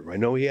Indian reserve. I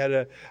know he had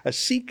a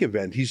Sikh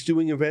event. He's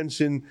doing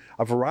events in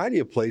a variety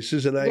of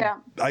places, and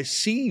I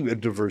see a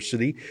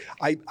diversity.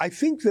 I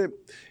think that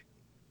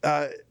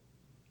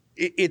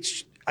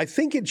I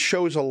think it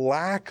shows a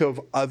lack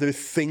of other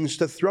things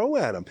to throw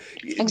at him.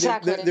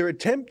 Exactly. Their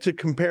attempt to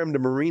compare him to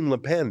Marine Le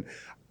Pen,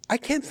 I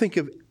can't think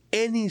of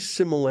any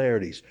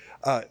similarities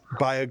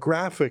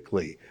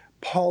biographically,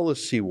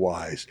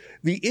 policy-wise.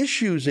 The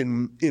issues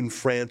in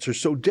France are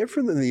so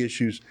different than the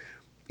issues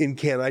in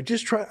Canada.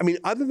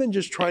 Other than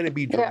just trying to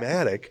be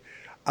dramatic,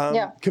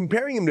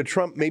 comparing him to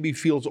Trump maybe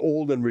feels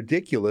old and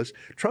ridiculous.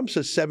 Trump's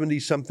a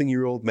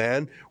 70-something-year-old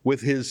man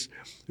with his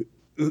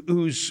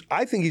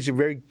I think he's a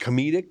very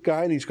comedic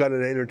guy, and he's got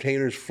an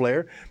entertainer's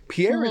flair.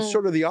 Pierre is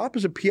sort of the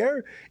opposite.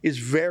 Pierre is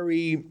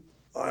very,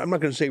 I'm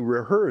not going to say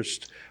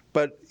rehearsed,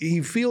 but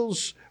he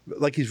feels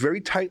like he's very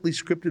tightly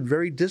scripted,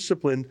 very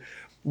disciplined.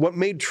 What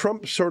made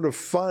Trump sort of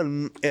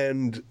fun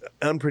and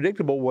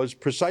unpredictable was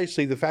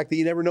precisely the fact that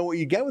you never know what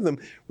you get with him.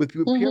 With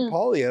Pierre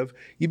Poilievre,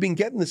 you've been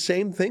getting the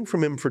same thing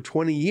from him for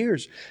 20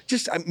 years.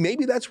 Just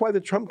maybe that's why the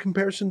Trump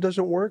comparison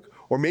doesn't work,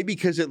 or maybe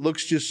because it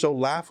looks just so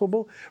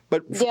laughable.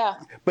 But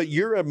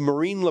you're a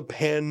Marine Le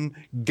Pen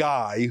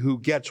guy who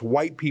gets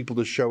white people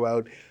to show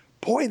out.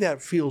 Boy,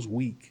 that feels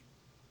weak.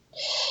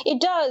 It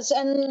does,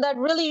 and that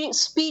really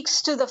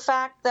speaks to the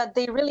fact that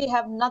they really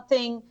have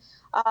nothing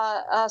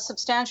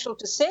substantial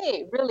to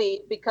say,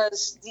 really,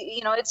 because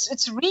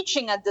it's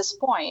reaching at this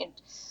point,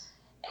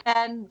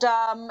 and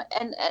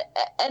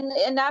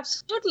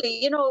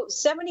absolutely,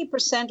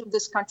 70% of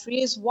this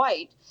country is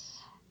white,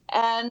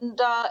 and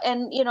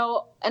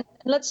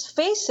let's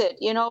face it,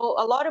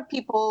 a lot of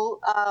people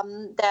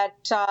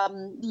that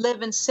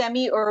live in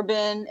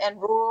semi-urban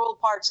and rural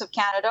parts of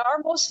Canada are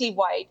mostly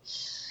white.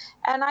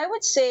 And I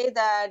would say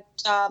that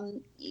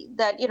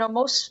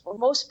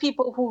most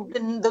people who've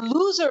been the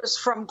losers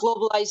from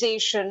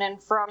globalization and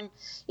from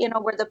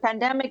where the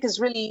pandemic has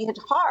really hit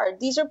hard,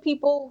 these are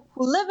people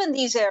who live in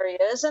these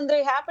areas, and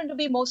they happen to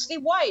be mostly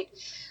white.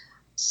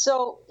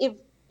 So if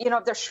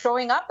they're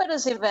showing up at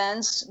his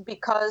events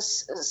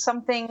because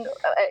something,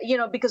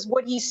 because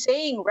what he's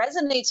saying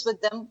resonates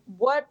with them,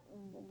 what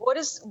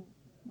is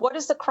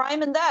the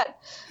crime in that?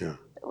 Yeah.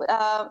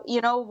 Why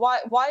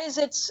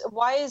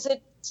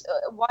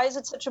is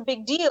it such a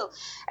big deal?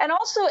 And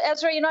also,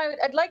 Ezra,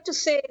 I'd like to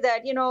say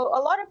that, a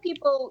lot of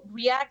people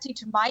reacting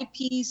to my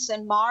piece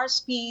and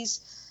Mar's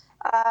piece,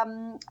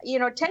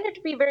 tended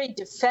to be very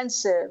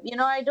defensive.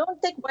 I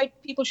don't think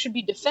white people should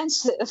be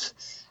defensive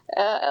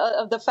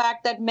of the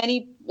fact that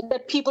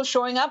that people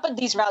showing up at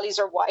these rallies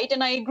are white.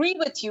 And I agree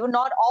with you.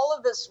 Not all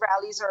of his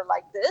rallies are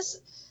like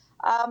this.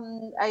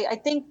 I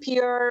think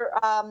Pierre,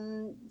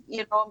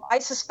 I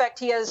suspect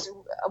he has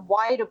a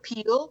wide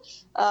appeal.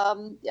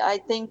 I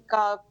think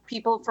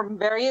people from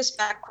various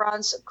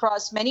backgrounds,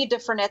 across many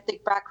different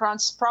ethnic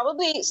backgrounds,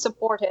 probably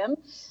support him.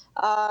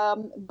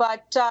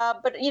 But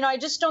I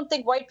just don't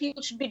think white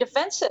people should be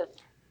defensive.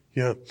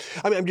 Yeah.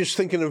 I mean, I'm just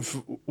thinking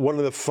of one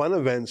of the fun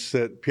events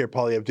that Pierre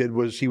Poilievre did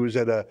was he was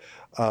at a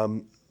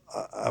falafel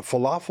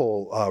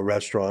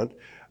restaurant.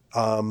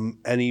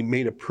 And he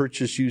made a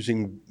purchase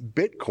using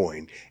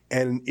Bitcoin,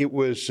 and it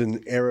was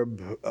an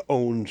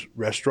Arab-owned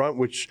restaurant,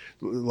 which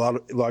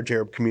large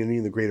Arab community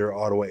in the greater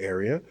Ottawa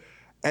area,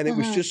 and it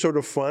was just sort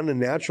of fun and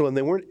natural, and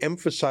they weren't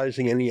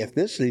emphasizing any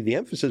ethnicity. The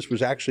emphasis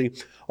was actually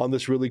on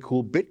this really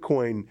cool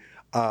Bitcoin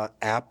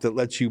app that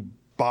lets you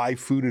buy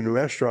food in a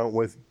restaurant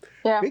with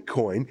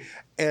Bitcoin,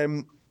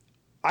 and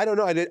I don't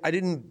know, I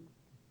didn't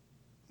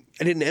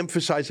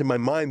emphasize in my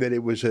mind that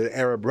it was an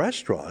Arab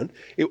restaurant.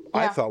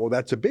 I thought, well,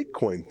 that's a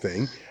Bitcoin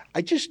thing.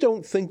 I just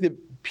don't think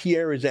that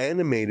Pierre is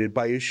animated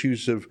by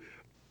issues of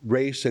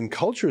race and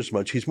culture as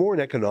much. He's more an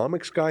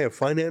economics guy, a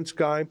finance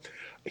guy.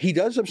 He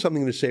does have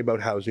something to say about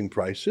housing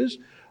prices.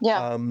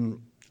 Yeah. And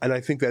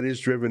I think that is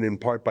driven in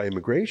part by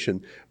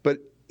immigration. But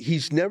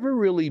he's never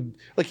really,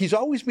 he's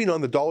always been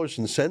on the dollars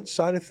and cents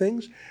side of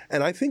things.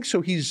 And I think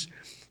so he's,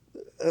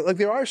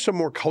 there are some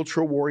more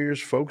cultural warriors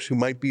folks who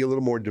might be a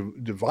little more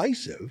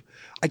divisive.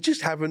 I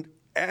just haven't,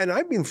 and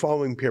I've been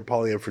following Pierre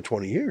Poilievre for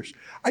 20 years.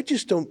 I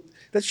just don't,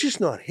 that's just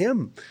not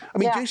him. I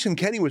mean, Jason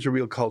Kenney was a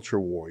real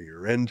cultural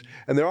warrior, and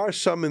there are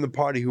some in the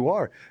party who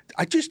are.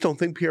 I just don't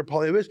think Pierre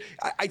Poilievre is.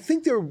 I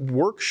think they're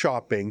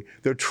workshopping,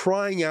 they're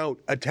trying out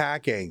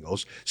attack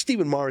angles.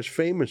 Stephen Marr is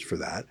famous for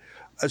that.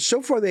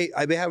 So far, they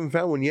haven't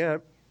found one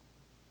yet.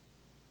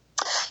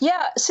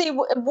 Yeah, see,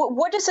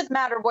 what does it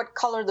matter what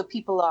color the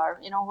people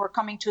are, who are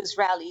coming to his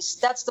rallies?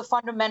 That's the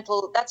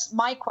fundamental, that's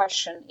my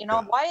question.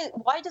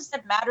 Why does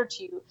that matter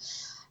to you?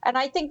 And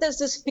I think there's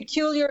this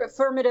peculiar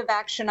affirmative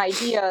action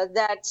idea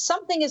that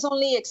something is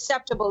only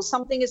acceptable,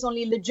 something is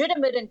only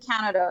legitimate in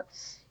Canada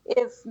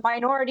if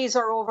minorities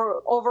are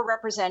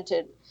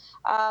overrepresented.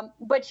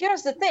 But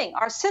here's the thing,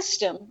 our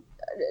system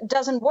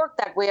doesn't work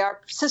that way.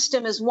 Our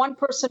system is one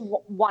person,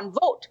 one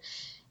vote.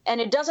 And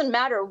it doesn't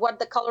matter what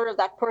the color of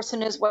that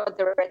person is, what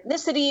their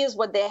ethnicity is,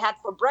 what they had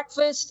for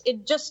breakfast.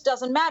 It just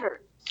doesn't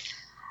matter.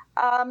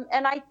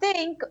 And I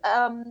think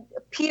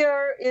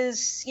Pierre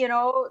is, he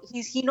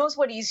knows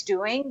what he's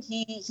doing.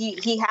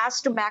 He has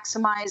to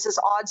maximize his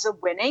odds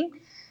of winning.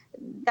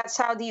 That's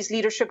how these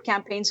leadership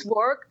campaigns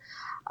work.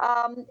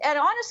 And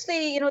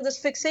honestly, this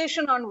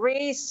fixation on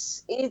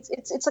race,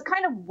 it's a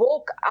kind of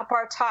woke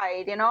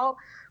apartheid,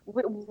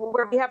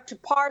 where we have to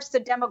parse the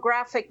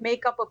demographic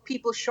makeup of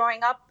people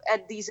showing up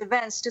at these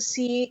events to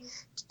see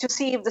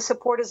if the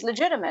support is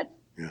legitimate.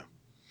 Yeah.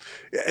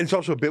 And it's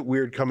also a bit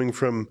weird coming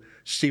from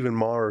Stephen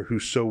Marr,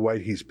 who's so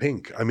white he's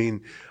pink. I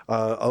mean,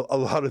 a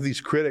lot of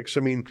these critics,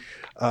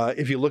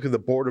 if you look at the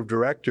board of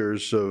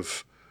directors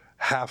of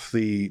half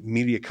the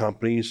media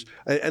companies,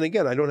 and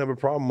again, I don't have a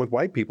problem with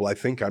white people. I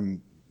think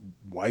I'm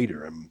white,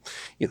 or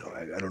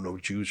I don't know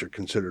if Jews are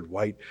considered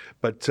white,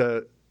 but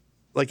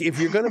like if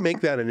you're going to make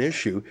that an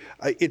issue,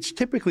 it's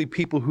typically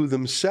people who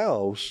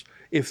themselves,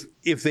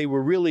 if they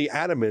were really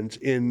adamant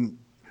in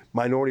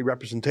minority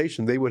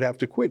representation, they would have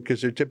to quit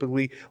because they're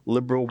typically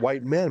liberal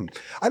white men.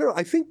 I don't know.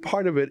 I think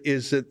part of it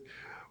is that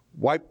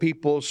white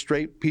people,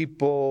 straight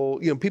people,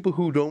 people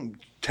who don't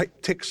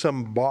tick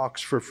some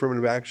box for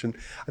affirmative action,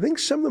 I think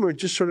some of them are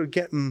just sort of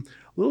getting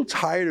a little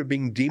tired of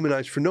being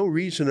demonized for no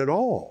reason at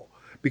all,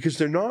 because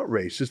they're not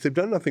racist. They've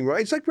done nothing wrong.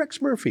 It's like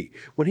Rex Murphy.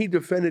 When he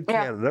defended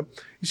Canada,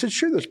 he said,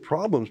 sure, there's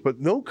problems, but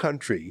no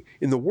country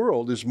in the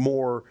world is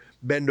more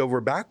bend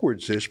over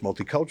backwards-ish,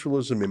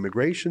 multiculturalism,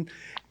 immigration.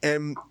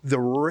 And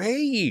the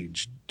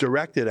rage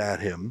directed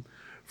at him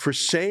for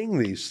saying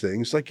these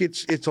things, like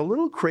it's a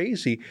little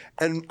crazy.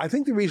 And I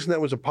think the reason that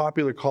was a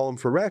popular column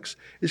for Rex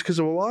is because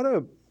of a lot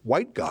of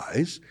white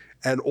guys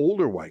and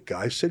older white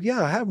guys said,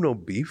 yeah, I have no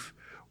beef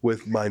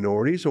with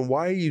minorities, and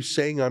why are you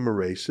saying I'm a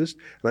racist?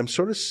 And I'm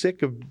sort of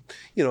sick of,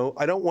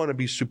 I don't want to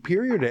be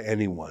superior to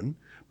anyone,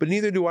 but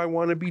neither do I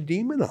want to be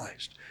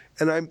demonized.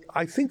 And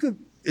I think that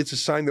it's a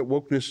sign that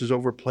wokeness is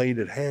overplayed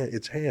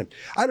its hand.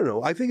 I don't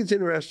know. I think it's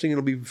interesting.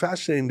 It'll be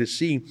fascinating to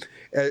see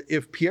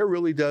if Pierre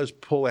really does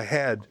pull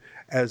ahead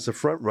as the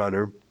front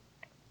runner.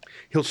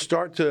 He'll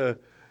start to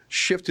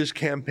shift his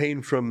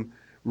campaign from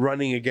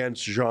running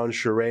against Jean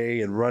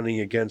Charest and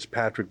running against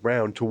Patrick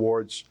Brown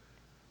towards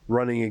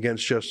running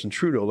against Justin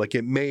Trudeau. Like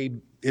it may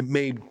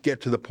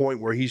get to the point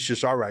where he's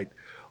just, all right,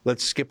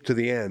 let's skip to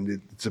the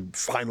end. It's a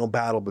final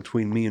battle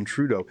between me and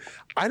Trudeau.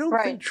 I don't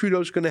think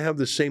Trudeau's going to have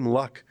the same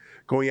luck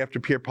going after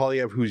Pierre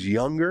Poilievre, who's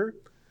younger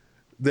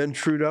than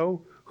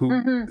Trudeau,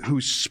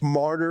 who's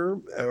smarter,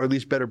 or at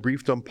least better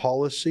briefed on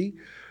policy,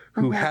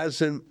 who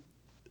hasn't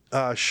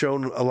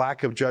shown a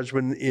lack of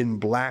judgment in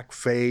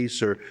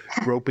blackface or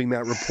groping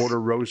that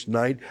reporter Rose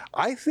Knight.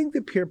 I think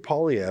that Pierre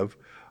Poilievre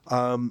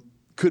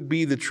could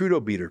be the Trudeau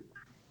beater.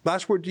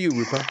 Last word to you,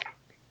 Rupa.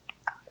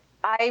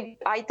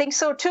 I think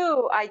so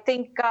too. I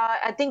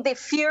think they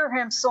fear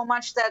him so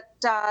much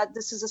that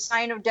this is a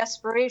sign of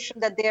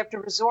desperation that they have to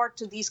resort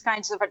to these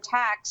kinds of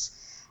attacks.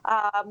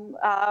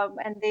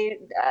 And they,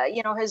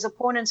 his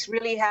opponents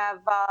really have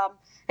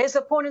his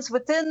opponents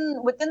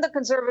within the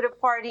Conservative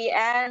Party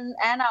and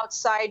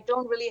outside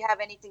don't really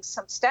have anything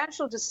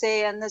substantial to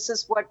say. And this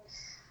is what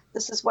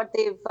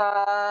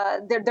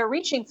they're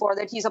reaching for,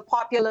 that he's a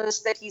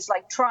populist, that he's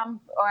like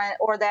Trump,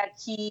 or that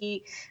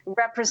he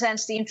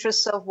represents the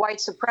interests of white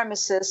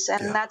supremacists,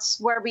 and that's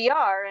where we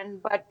are.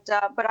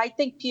 But I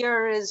think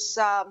Pierre is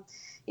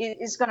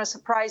going to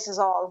surprise us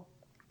all.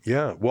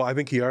 Yeah, well, I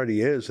think he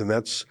already is, and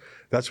that's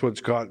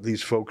what's got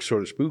these folks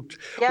sort of spooked.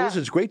 Yeah. Well,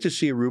 listen, it's great to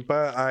see you,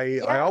 Rupa.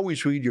 I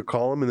always read your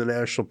column in the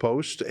National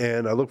Post,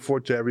 and I look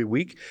forward to every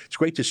week. It's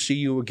great to see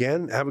you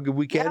again. Have a good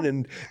weekend,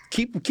 and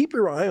keep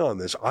your eye on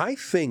this. I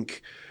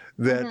think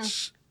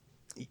that's,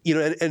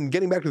 and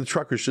getting back to the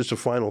truckers, just a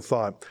final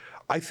thought.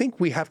 I think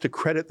we have to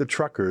credit the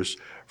truckers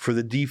for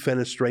the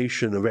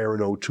defenestration of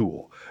Aaron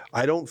O'Toole.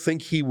 I don't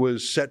think he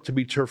was set to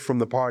be turfed from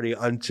the party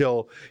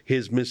until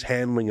his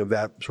mishandling of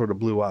that sort of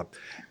blew up.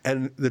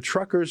 And the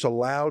truckers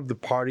allowed the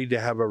party to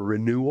have a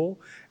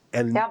renewal.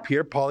 And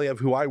Pierre Poilievre,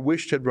 who I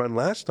wished had run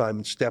last time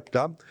and stepped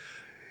up,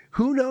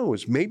 who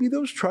knows? Maybe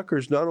those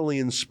truckers not only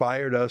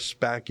inspired us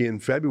back in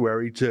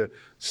February to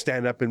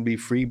stand up and be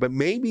free, but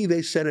maybe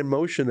they set in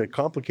motion a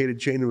complicated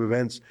chain of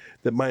events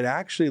that might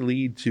actually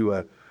lead to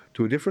a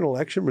different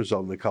election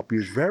result in a couple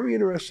of years. Very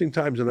interesting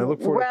times, and I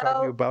look forward to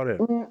talking to you about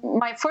it.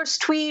 My first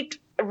tweet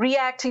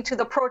reacting to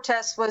the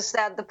protests was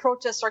that the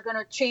protests are going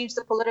to change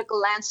the political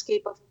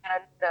landscape of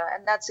Canada,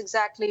 and that's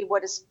exactly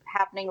what is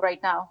happening right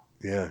now.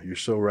 Yeah, you're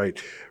so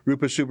right.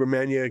 Rupa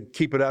Subramanya,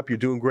 keep it up. You're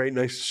doing great.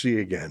 Nice to see you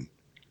again.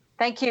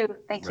 Thank you.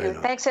 Thank you.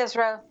 Thanks,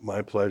 Ezra.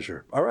 My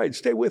pleasure. All right,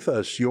 stay with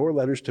us. Your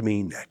letters to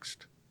me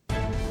next.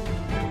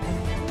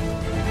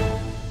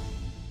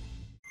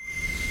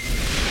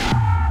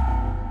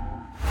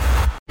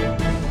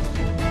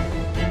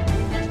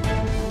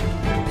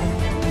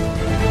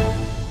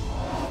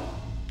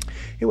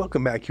 Hey,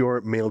 welcome back.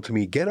 Your mail to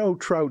me. Ghetto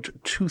Trout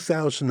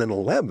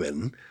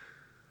 2011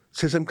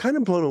 says, I'm kind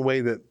of blown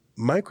away that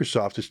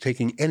Microsoft is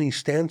taking any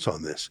stance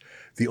on this.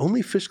 The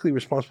only fiscally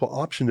responsible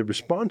option to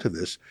respond to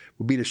this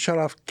would be to shut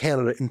off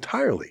Canada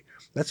entirely.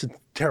 That's a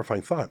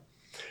terrifying thought.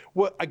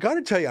 Well, I got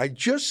to tell you, I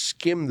just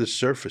skimmed the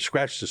surface,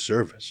 scratched the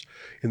surface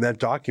in that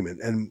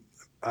document. And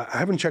I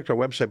haven't checked our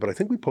website, but I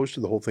think we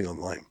posted the whole thing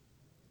online.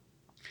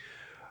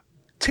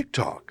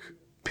 TikTok,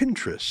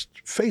 Pinterest,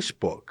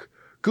 Facebook,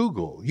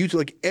 Google, YouTube,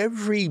 like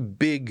every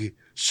big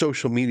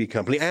social media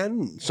company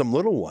and some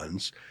little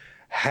ones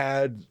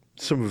had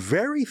some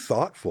very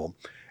thoughtful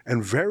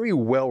and very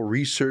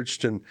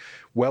well-researched and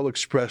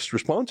well-expressed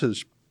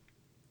responses.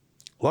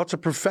 Lots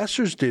of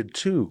professors did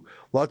too.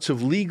 Lots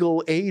of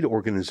legal aid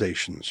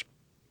organizations,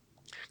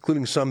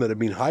 including some that have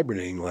been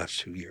hibernating the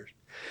last 2 years.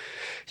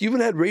 You even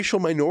had racial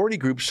minority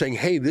groups saying,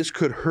 hey, this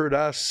could hurt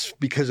us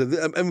because of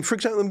this. I mean, for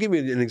example, let me give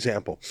you an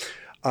example.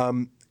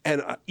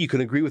 And you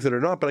can agree with it or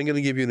not, but I'm going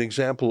to give you an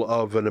example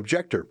of an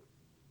objector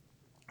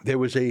there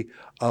was a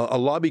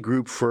lobby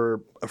group for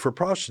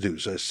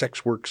prostitutes, a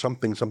sex work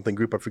something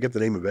group, I forget the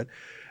name of it,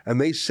 and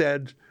they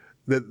said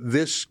that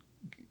this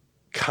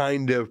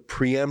kind of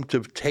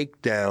preemptive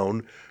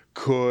takedown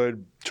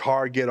could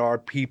target our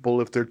people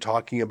if they're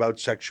talking about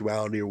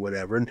sexuality or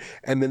whatever.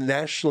 And the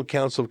National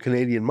Council of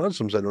Canadian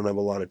Muslims, I don't have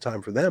a lot of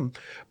time for them,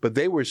 but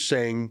they were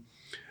saying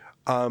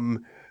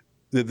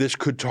that this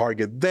could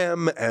target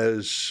them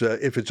as,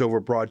 if it's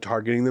overbroad,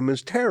 targeting them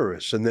as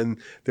terrorists. And then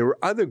there were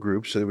other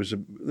groups. There was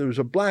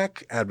a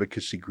black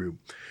advocacy group.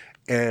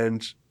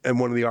 And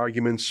one of the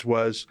arguments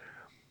was,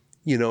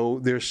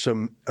 there's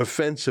some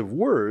offensive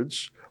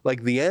words,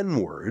 like the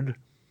N-word.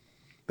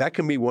 That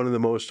can be one of the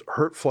most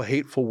hurtful,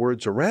 hateful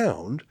words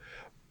around.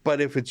 But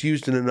if it's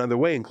used in another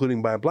way,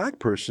 including by a black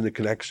person, it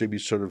can actually be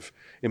sort of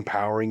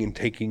empowering and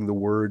taking the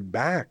word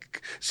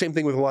back. Same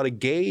thing with a lot of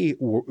gay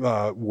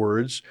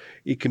words.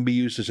 It can be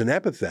used as an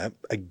epithet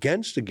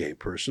against a gay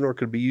person, or it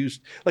could be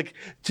used like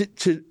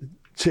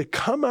to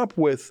come up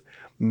with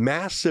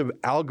massive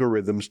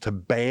algorithms to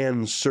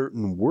ban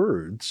certain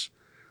words.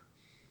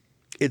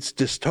 It's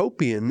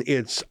dystopian,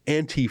 it's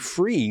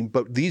anti-free,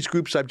 but these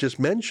groups I've just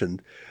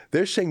mentioned,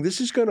 they're saying this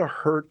is going to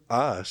hurt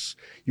us.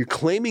 You're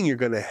claiming you're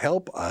going to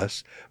help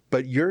us,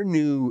 but your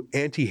new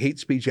anti-hate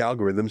speech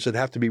algorithms that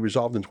have to be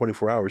resolved in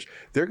 24 hours,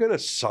 they're going to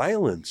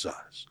silence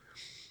us.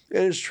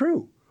 And it's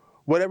true.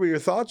 Whatever your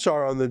thoughts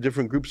are on the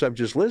different groups I've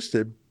just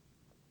listed,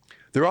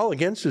 they're all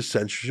against this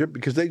censorship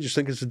because they just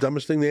think it's the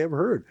dumbest thing they ever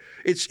heard.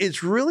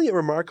 It's really a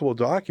remarkable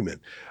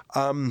document.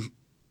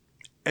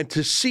 And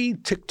to see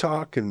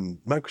TikTok and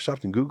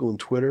Microsoft and Google and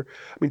Twitter,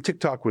 I mean,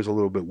 TikTok was a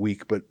little bit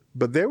weak, but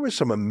there was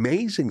some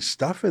amazing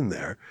stuff in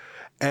there.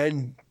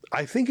 And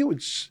I think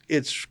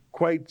it's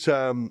quite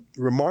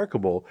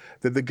remarkable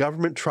that the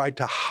government tried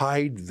to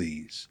hide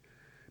these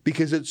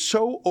because it's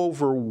so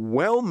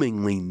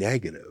overwhelmingly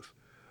negative.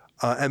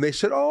 And they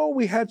said,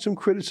 we had some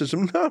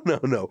criticism.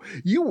 No.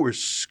 You were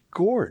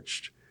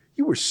scorched.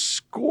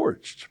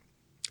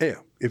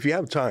 Yeah, if you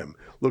have time,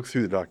 look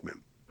through the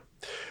document.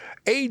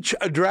 A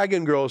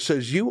Dragon Girl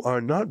says, you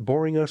are not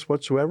boring us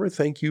whatsoever.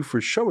 Thank you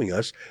for showing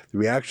us the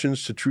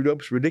reactions to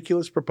Trudeau's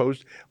ridiculous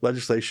proposed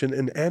legislation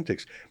and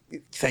antics.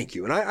 Thank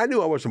you. And I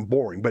knew I wasn't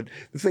boring, but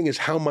the thing is,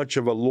 how much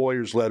of a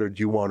lawyer's letter do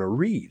you want to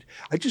read?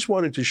 I just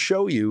wanted to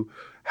show you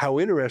how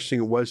interesting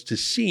it was to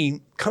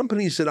see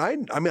companies that I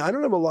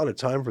don't have a lot of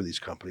time for these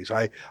companies.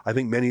 I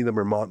think many of them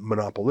are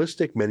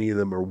monopolistic. Many of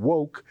them are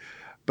woke.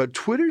 But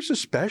Twitter's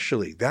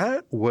especially,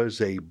 that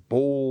was a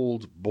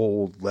bold,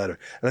 bold letter.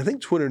 And I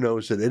think Twitter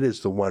knows that it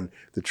is the one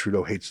that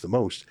Trudeau hates the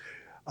most.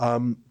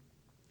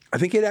 I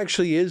think it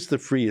actually is the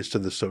freest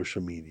of the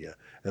social media.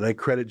 And I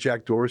credit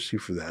Jack Dorsey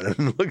for that.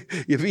 And look,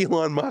 if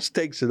Elon Musk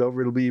takes it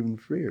over, it'll be even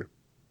freer.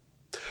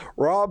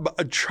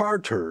 Rob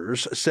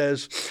Charters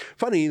says,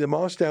 funny, the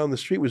mosque down the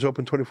street was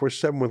open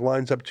 24/7 with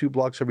lines up 2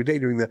 blocks every day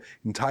during the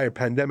entire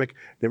pandemic.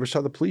 Never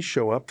saw the police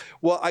show up.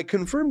 Well, I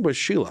confirmed with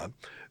Sheila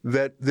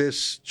that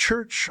this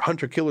church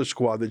hunter-killer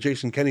squad that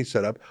Jason Kenney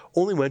set up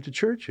only went to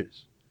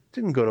churches.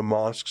 Didn't go to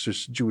mosques or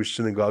Jewish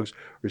synagogues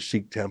or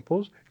Sikh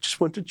temples.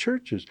 Just went to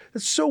churches.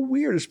 That's so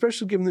weird,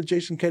 especially given that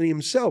Jason Kenney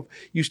himself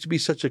used to be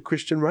such a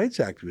Christian rights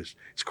activist.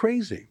 It's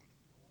crazy.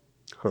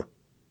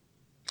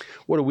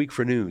 What a week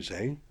for news,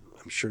 eh?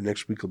 I'm sure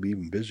next week will be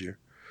even busier.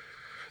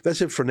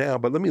 That's it for now,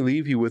 but let me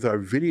leave you with our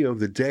video of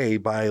the day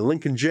by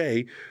Lincoln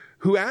J.,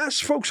 who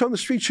asked folks on the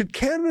street, should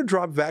Canada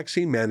drop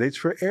vaccine mandates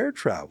for air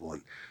travel?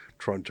 And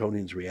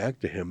Torontonians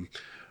react to him.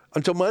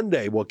 Until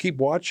Monday, we'll keep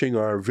watching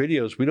our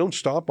videos. We don't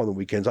stop on the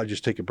weekends. I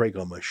just take a break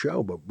on my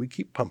show, but we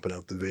keep pumping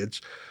out the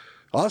vids.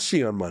 I'll see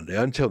you on Monday.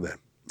 Until then,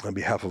 on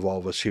behalf of all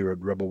of us here at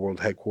Rebel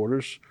World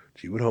Headquarters,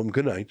 to you at home,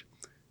 good night.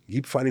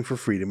 Keep fighting for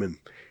freedom, and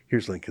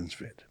here's Lincoln's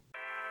vid.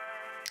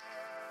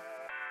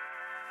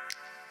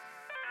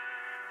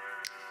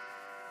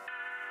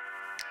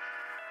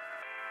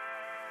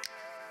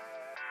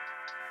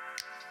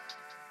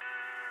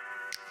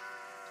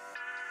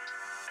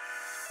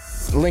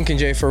 Lincoln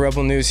J for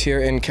Rebel News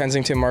here in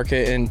Kensington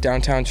Market in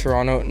downtown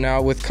Toronto.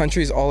 Now, with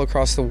countries all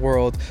across the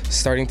world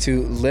starting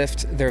to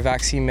lift their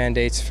vaccine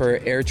mandates for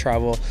air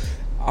travel,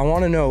 I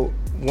want to know,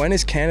 when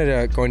is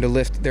Canada going to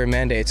lift their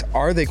mandates?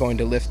 Are they going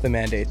to lift the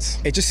mandates?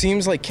 It just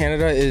seems like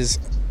Canada is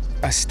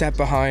a step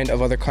behind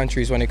of other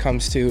countries when it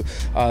comes to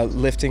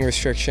lifting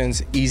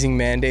restrictions, easing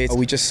mandates.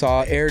 We just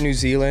saw Air New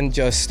Zealand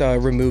just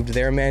removed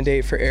their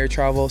mandate for air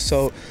travel.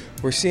 So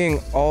we're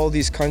seeing all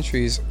these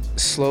countries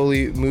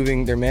slowly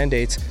moving their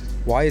mandates.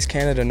 Why is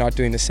Canada not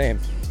doing the same?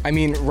 I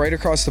mean, right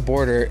across the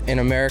border in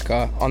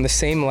America, on the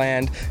same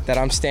land that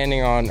I'm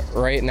standing on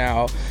right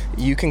now,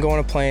 you can go on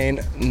a plane,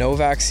 no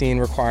vaccine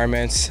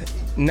requirements.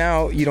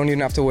 Now you don't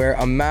even have to wear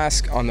a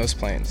mask on those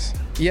planes.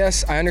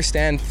 Yes, I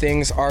understand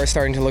things are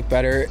starting to look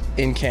better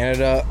in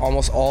Canada.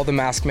 Almost all the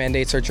mask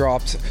mandates are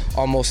dropped.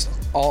 Almost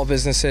all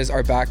businesses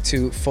are back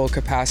to full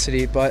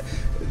capacity. But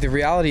the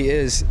reality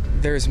is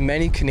there's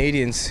many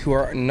Canadians who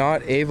are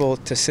not able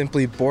to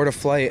simply board a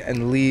flight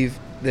and leave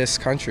this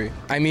country.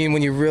 I mean,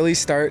 when you really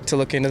start to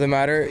look into the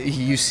matter,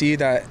 you see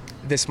that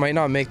this might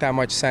not make that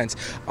much sense.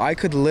 I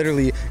could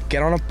literally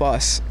get on a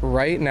bus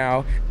right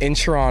now in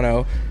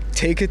Toronto,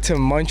 take it to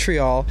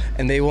Montreal,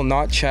 and they will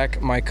not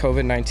check my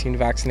COVID-19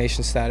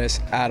 vaccination status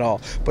at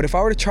all. But if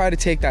I were to try to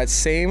take that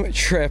same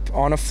trip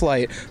on a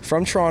flight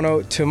from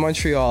Toronto to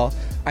Montreal,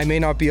 I may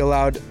not be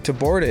allowed to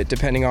board it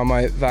depending on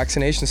my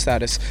vaccination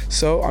status.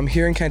 So I'm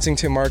here in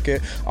Kensington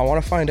Market. I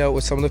want to find out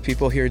what some of the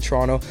people here in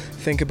Toronto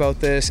think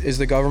about this. Is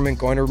the government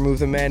going to remove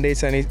the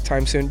mandates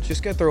anytime soon?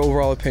 Just get their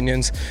overall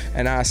opinions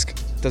and ask,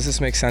 does this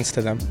make sense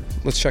to them?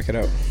 Let's check it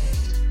out.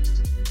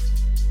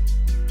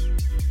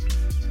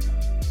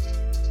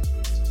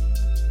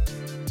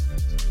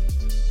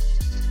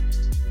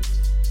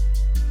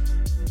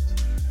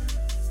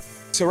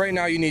 So right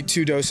now you need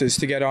two doses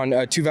to get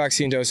on, two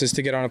vaccine doses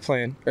to get on a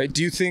plane, right?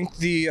 Do you think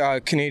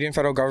the Canadian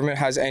federal government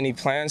has any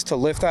plans to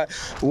lift that?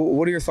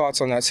 What are your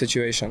thoughts on that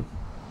situation?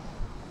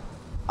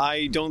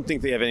 I don't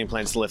think they have any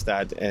plans to lift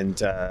that,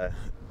 and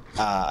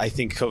I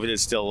think COVID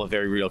is still a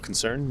very real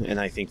concern,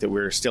 and I think that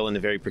we're still in a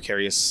very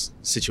precarious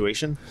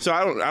situation. So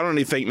I don't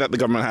really think that the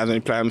government has any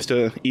plans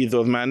to ease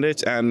those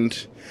mandates,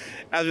 and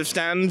as it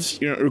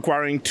stands,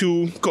 requiring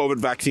 2 COVID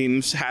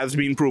vaccines has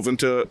been proven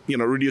to,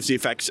 reduce the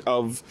effects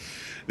of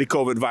the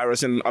COVID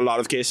virus in a lot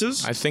of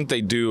cases. I think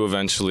they do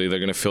eventually. They're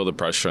going to feel the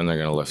pressure and they're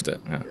going to lift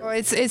it. Yeah. Well,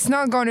 it's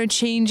not going to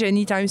change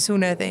anytime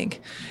soon, I think.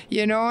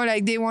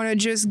 They want to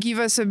just give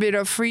us a bit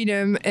of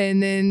freedom,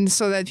 and then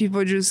so that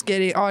people just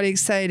get all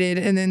excited,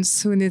 and then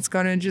soon it's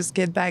going to just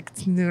get back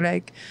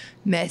to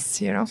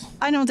mess,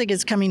 I don't think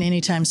it's coming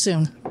anytime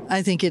soon.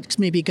 I think it's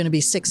maybe going to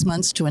be 6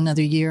 months to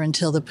another year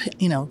until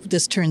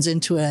this turns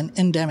into an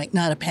endemic,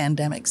 not a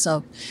pandemic.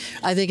 So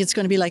I think it's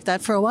going to be like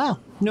that for a while.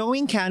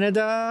 Knowing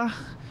Canada,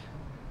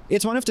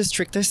 it's one of the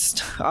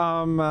strictest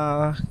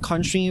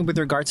country with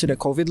regard to the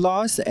COVID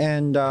laws,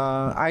 and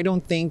I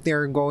don't think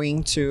they're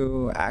going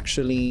to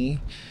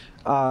actually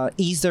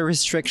ease the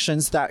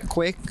restrictions that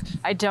quick.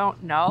 I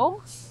don't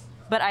know,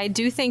 but I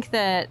do think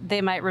that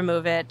they might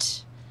remove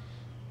it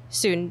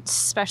soon,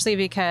 especially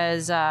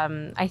because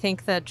I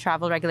think the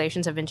travel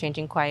regulations have been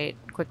changing quite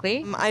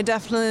quickly. I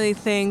definitely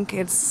think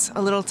it's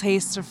a little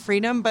taste of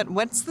freedom, but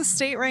what's the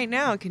state right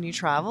now? Can you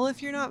travel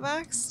if you're not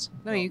vaxxed?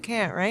 No, you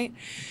can't, right?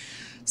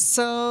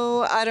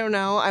 So, I don't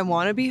know. I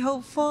want to be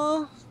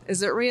hopeful.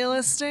 Is it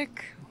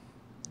realistic?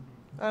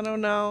 I don't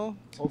know.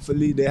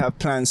 Hopefully they have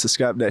plans to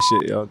scrap that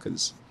shit,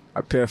 because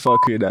I pair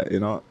fuck with that,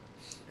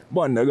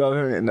 But the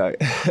government,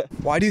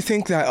 Why do you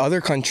think that other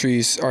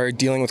countries are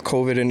dealing with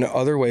COVID in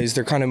other ways?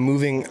 They're kind of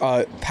moving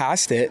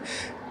past it.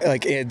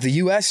 The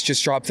U.S.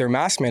 just dropped their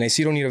mask mandate,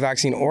 so you don't need a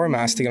vaccine or a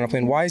mask to get on a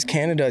plane. Why is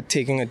Canada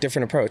taking a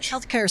different approach?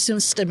 Healthcare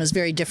system is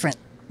very different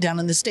down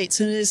in the States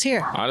than it is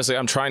here. Honestly,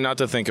 I'm trying not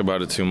to think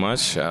about it too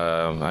much.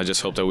 I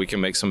just hope that we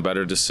can make some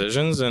better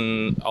decisions,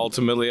 and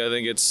ultimately I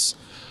think it's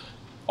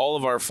all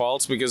of our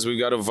faults because we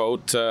got to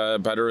vote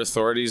better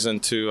authorities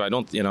into,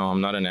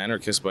 I'm not an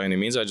anarchist by any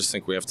means. I just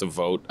think we have to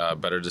vote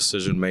better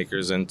decision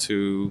makers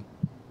into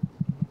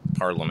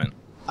Parliament.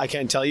 I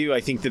can't tell you. I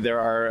think that there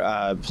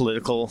are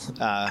political,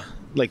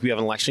 we have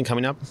an election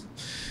coming up,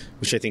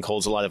 which I think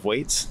holds a lot of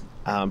weight.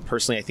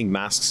 Personally, I think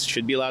masks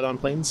should be allowed on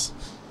planes,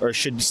 or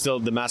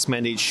the mask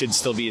mandate should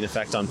still be in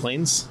effect on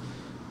planes.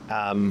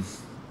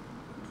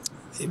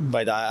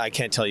 But I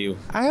can't tell you.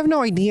 I have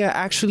no idea,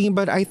 actually,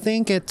 but I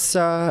think it's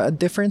a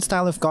different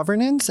style of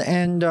governance.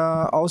 And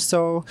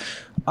also,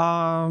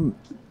 I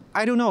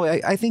don't know.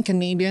 I think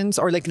Canadians,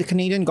 or the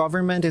Canadian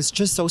government, is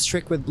just so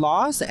strict with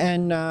laws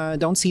and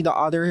don't see the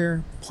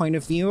other point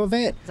of view of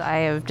it. I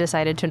have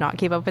decided to not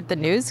keep up with the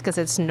news because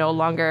it's no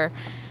longer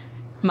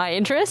my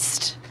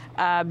interest.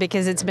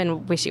 Because it's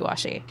been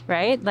wishy-washy,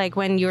 right?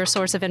 When your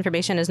source of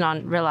information is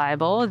not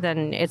reliable,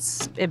 then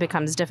it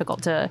becomes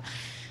difficult to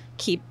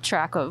keep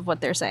track of what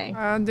they're saying.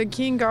 The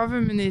King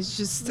government is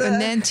just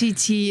an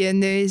entity,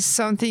 and there is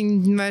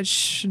something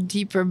much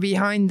deeper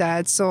behind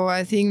that. So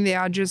I think they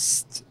are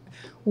just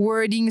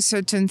wording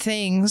certain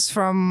things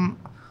from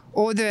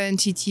other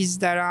entities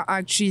that are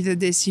actually the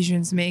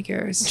decisions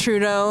makers.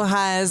 Trudeau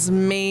has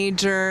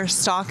major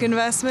stock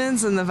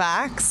investments in the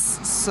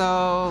vax,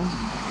 so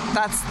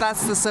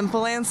that's the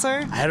simple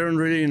answer. I don't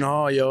really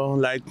know,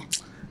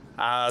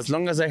 as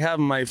long as I have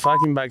my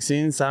fucking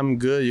vaccines, I'm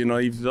good,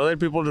 If other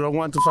people don't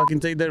want to fucking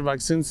take their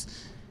vaccines,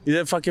 it's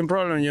their fucking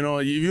problem,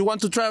 If you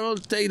want to travel,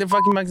 take the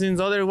fucking vaccines.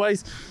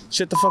 Otherwise,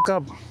 shut the fuck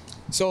up.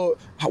 So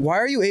why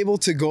are you able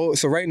to go?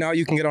 So right now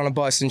you can get on a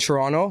bus in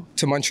Toronto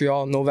to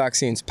Montreal, no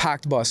vaccines,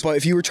 packed bus. But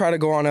if you were trying to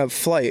go on a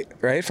flight,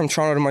 right, from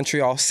Toronto to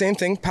Montreal, same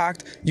thing,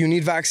 packed, you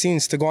need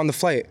vaccines to go on the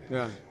flight.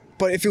 Yeah.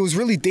 But if it was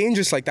really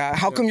dangerous like that,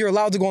 how come you're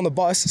allowed to go on the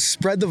bus,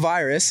 spread the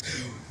virus,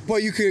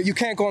 but you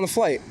can't go on the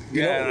flight?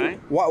 You know? Right?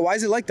 Why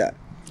is it like that?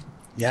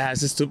 Yeah,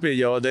 it's stupid,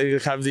 They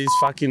have these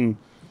fucking,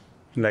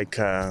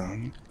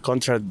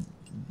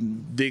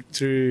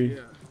 contradictory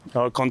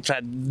or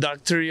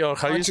contradictory, or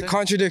how you say?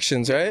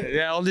 Contradictions, right?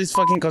 Yeah, all these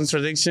fucking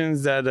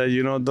contradictions that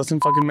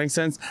doesn't fucking make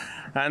sense.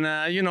 And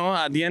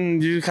at the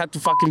end you have to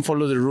fucking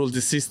follow the rules.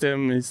 The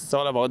system is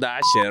all about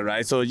that shit,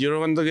 right? So you don't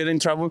want to get in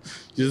trouble,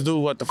 just do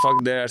what the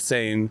fuck they are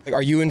saying.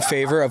 Are you in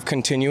favor of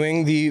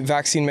continuing the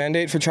vaccine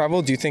mandate for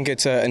travel? Do you think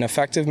it's an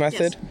effective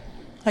method?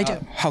 Yes, I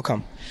do. How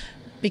come?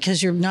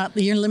 Because you're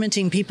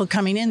limiting people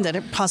coming in that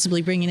are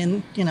possibly bringing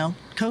in,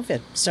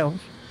 COVID. So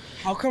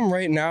how come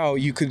right now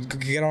you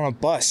could get on a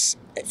bus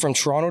from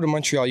Toronto to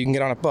Montreal, you can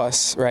get on a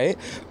bus, right?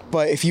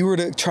 But if you were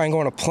to try and go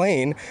on a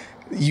plane,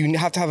 you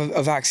have to have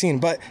a vaccine.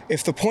 But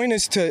if the point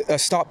is to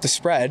stop the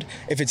spread,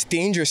 if it's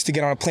dangerous to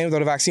get on a plane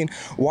without a vaccine,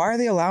 why are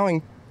they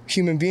allowing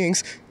human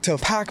beings to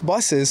pack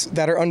buses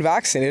that are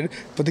unvaccinated,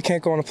 but they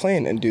can't go on a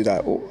plane and do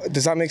that?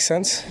 Does that make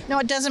sense? No,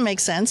 it doesn't make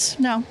sense.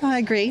 No, I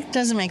agree. It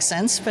doesn't make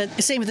sense.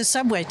 But same with the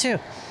subway, too.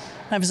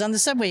 I was on the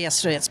subway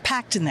yesterday. It's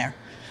packed in there.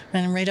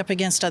 And I'm right up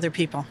against other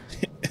people.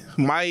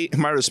 My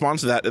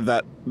response to that is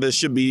that there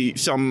should be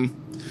some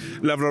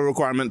level of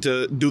requirement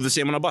to do the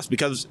same on a bus,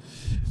 because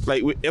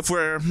if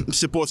we're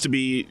supposed to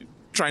be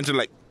trying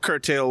to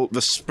curtail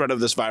the spread of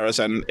this virus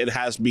and it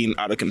has been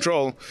out of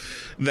control,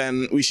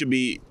 then we should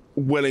be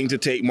willing to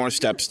take more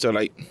steps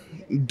to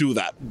do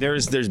that.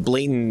 There's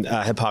blatant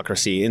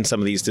hypocrisy in some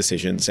of these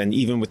decisions, and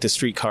even with the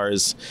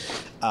streetcars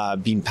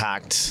being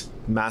packed,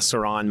 masks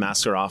are on,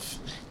 masks are off.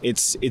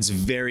 It's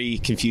very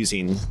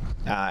confusing,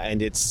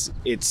 and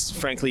it's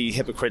frankly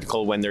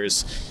hypocritical when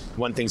there's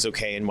one thing's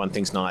okay and one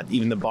thing's not.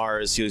 Even the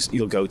bars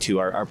you'll go to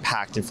are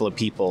packed and full of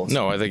people.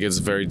 No, I think it's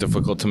very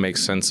difficult to make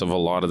sense of a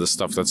lot of the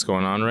stuff that's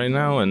going on right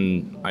now,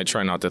 and I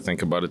try not to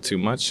think about it too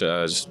much.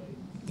 Just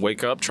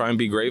wake up, try and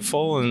be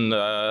grateful, and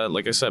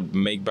like I said,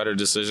 make better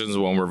decisions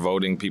when we're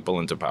voting people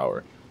into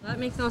power. That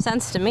makes no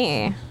sense to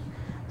me.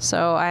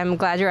 So I'm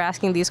glad you're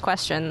asking these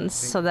questions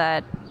so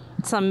that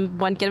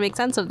someone can make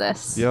sense of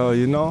this. Yo,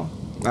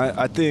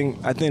 I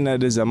think that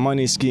there's a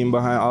money scheme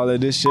behind all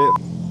of this shit.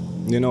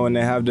 When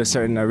they have the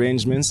certain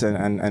arrangements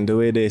and the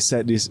way they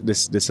set this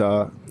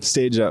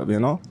stage up,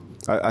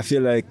 I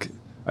feel like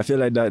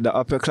the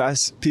upper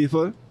class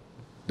people,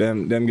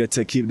 them get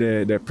to keep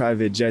their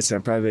private jets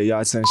and private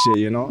yachts and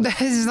shit,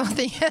 There's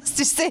nothing else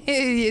to say.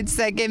 It's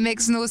it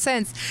makes no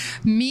sense.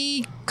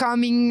 Me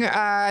coming,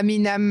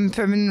 I'm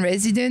permanent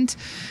resident,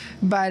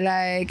 but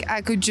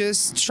I could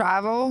just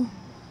travel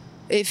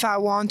if I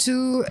want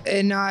to,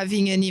 and not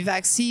having any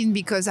vaccine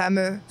because I'm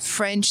a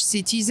French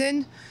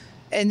citizen,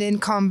 and then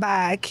come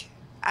back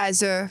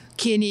as a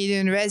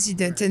Canadian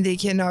resident, and they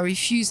cannot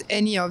refuse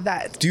any of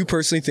that. Do you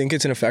personally think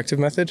it's an effective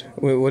method?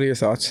 What are your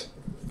thoughts?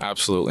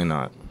 Absolutely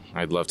not.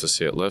 I'd love to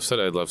see it lifted.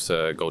 I'd love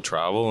to go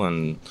travel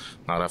and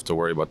not have to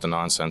worry about the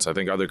nonsense. I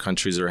think other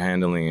countries are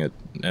handling it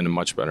in a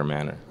much better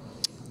manner.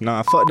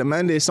 Nah, fuck the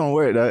mandates don't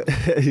work. They're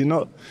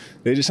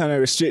just trying to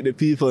restrict the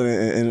people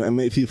and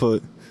make people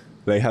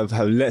have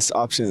less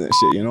options and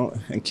shit,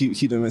 and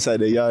keep them inside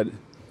their yard,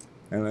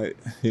 and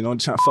trying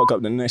to fuck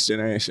up the next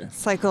generation.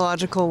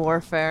 Psychological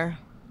warfare.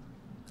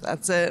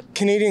 That's it.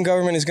 Canadian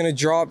government is going to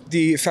drop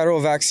the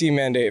federal vaccine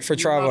mandate for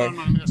traveling.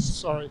 Not on my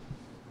list, sorry.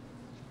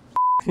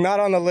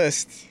 Not on the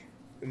list.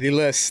 The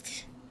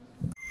list.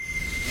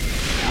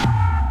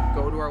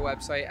 Go to our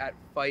website at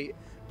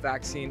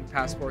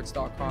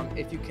fightvaccinepassports.com.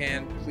 If you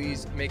can,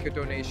 please make a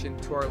donation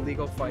to our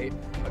legal fight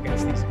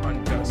against these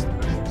unjust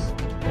measures.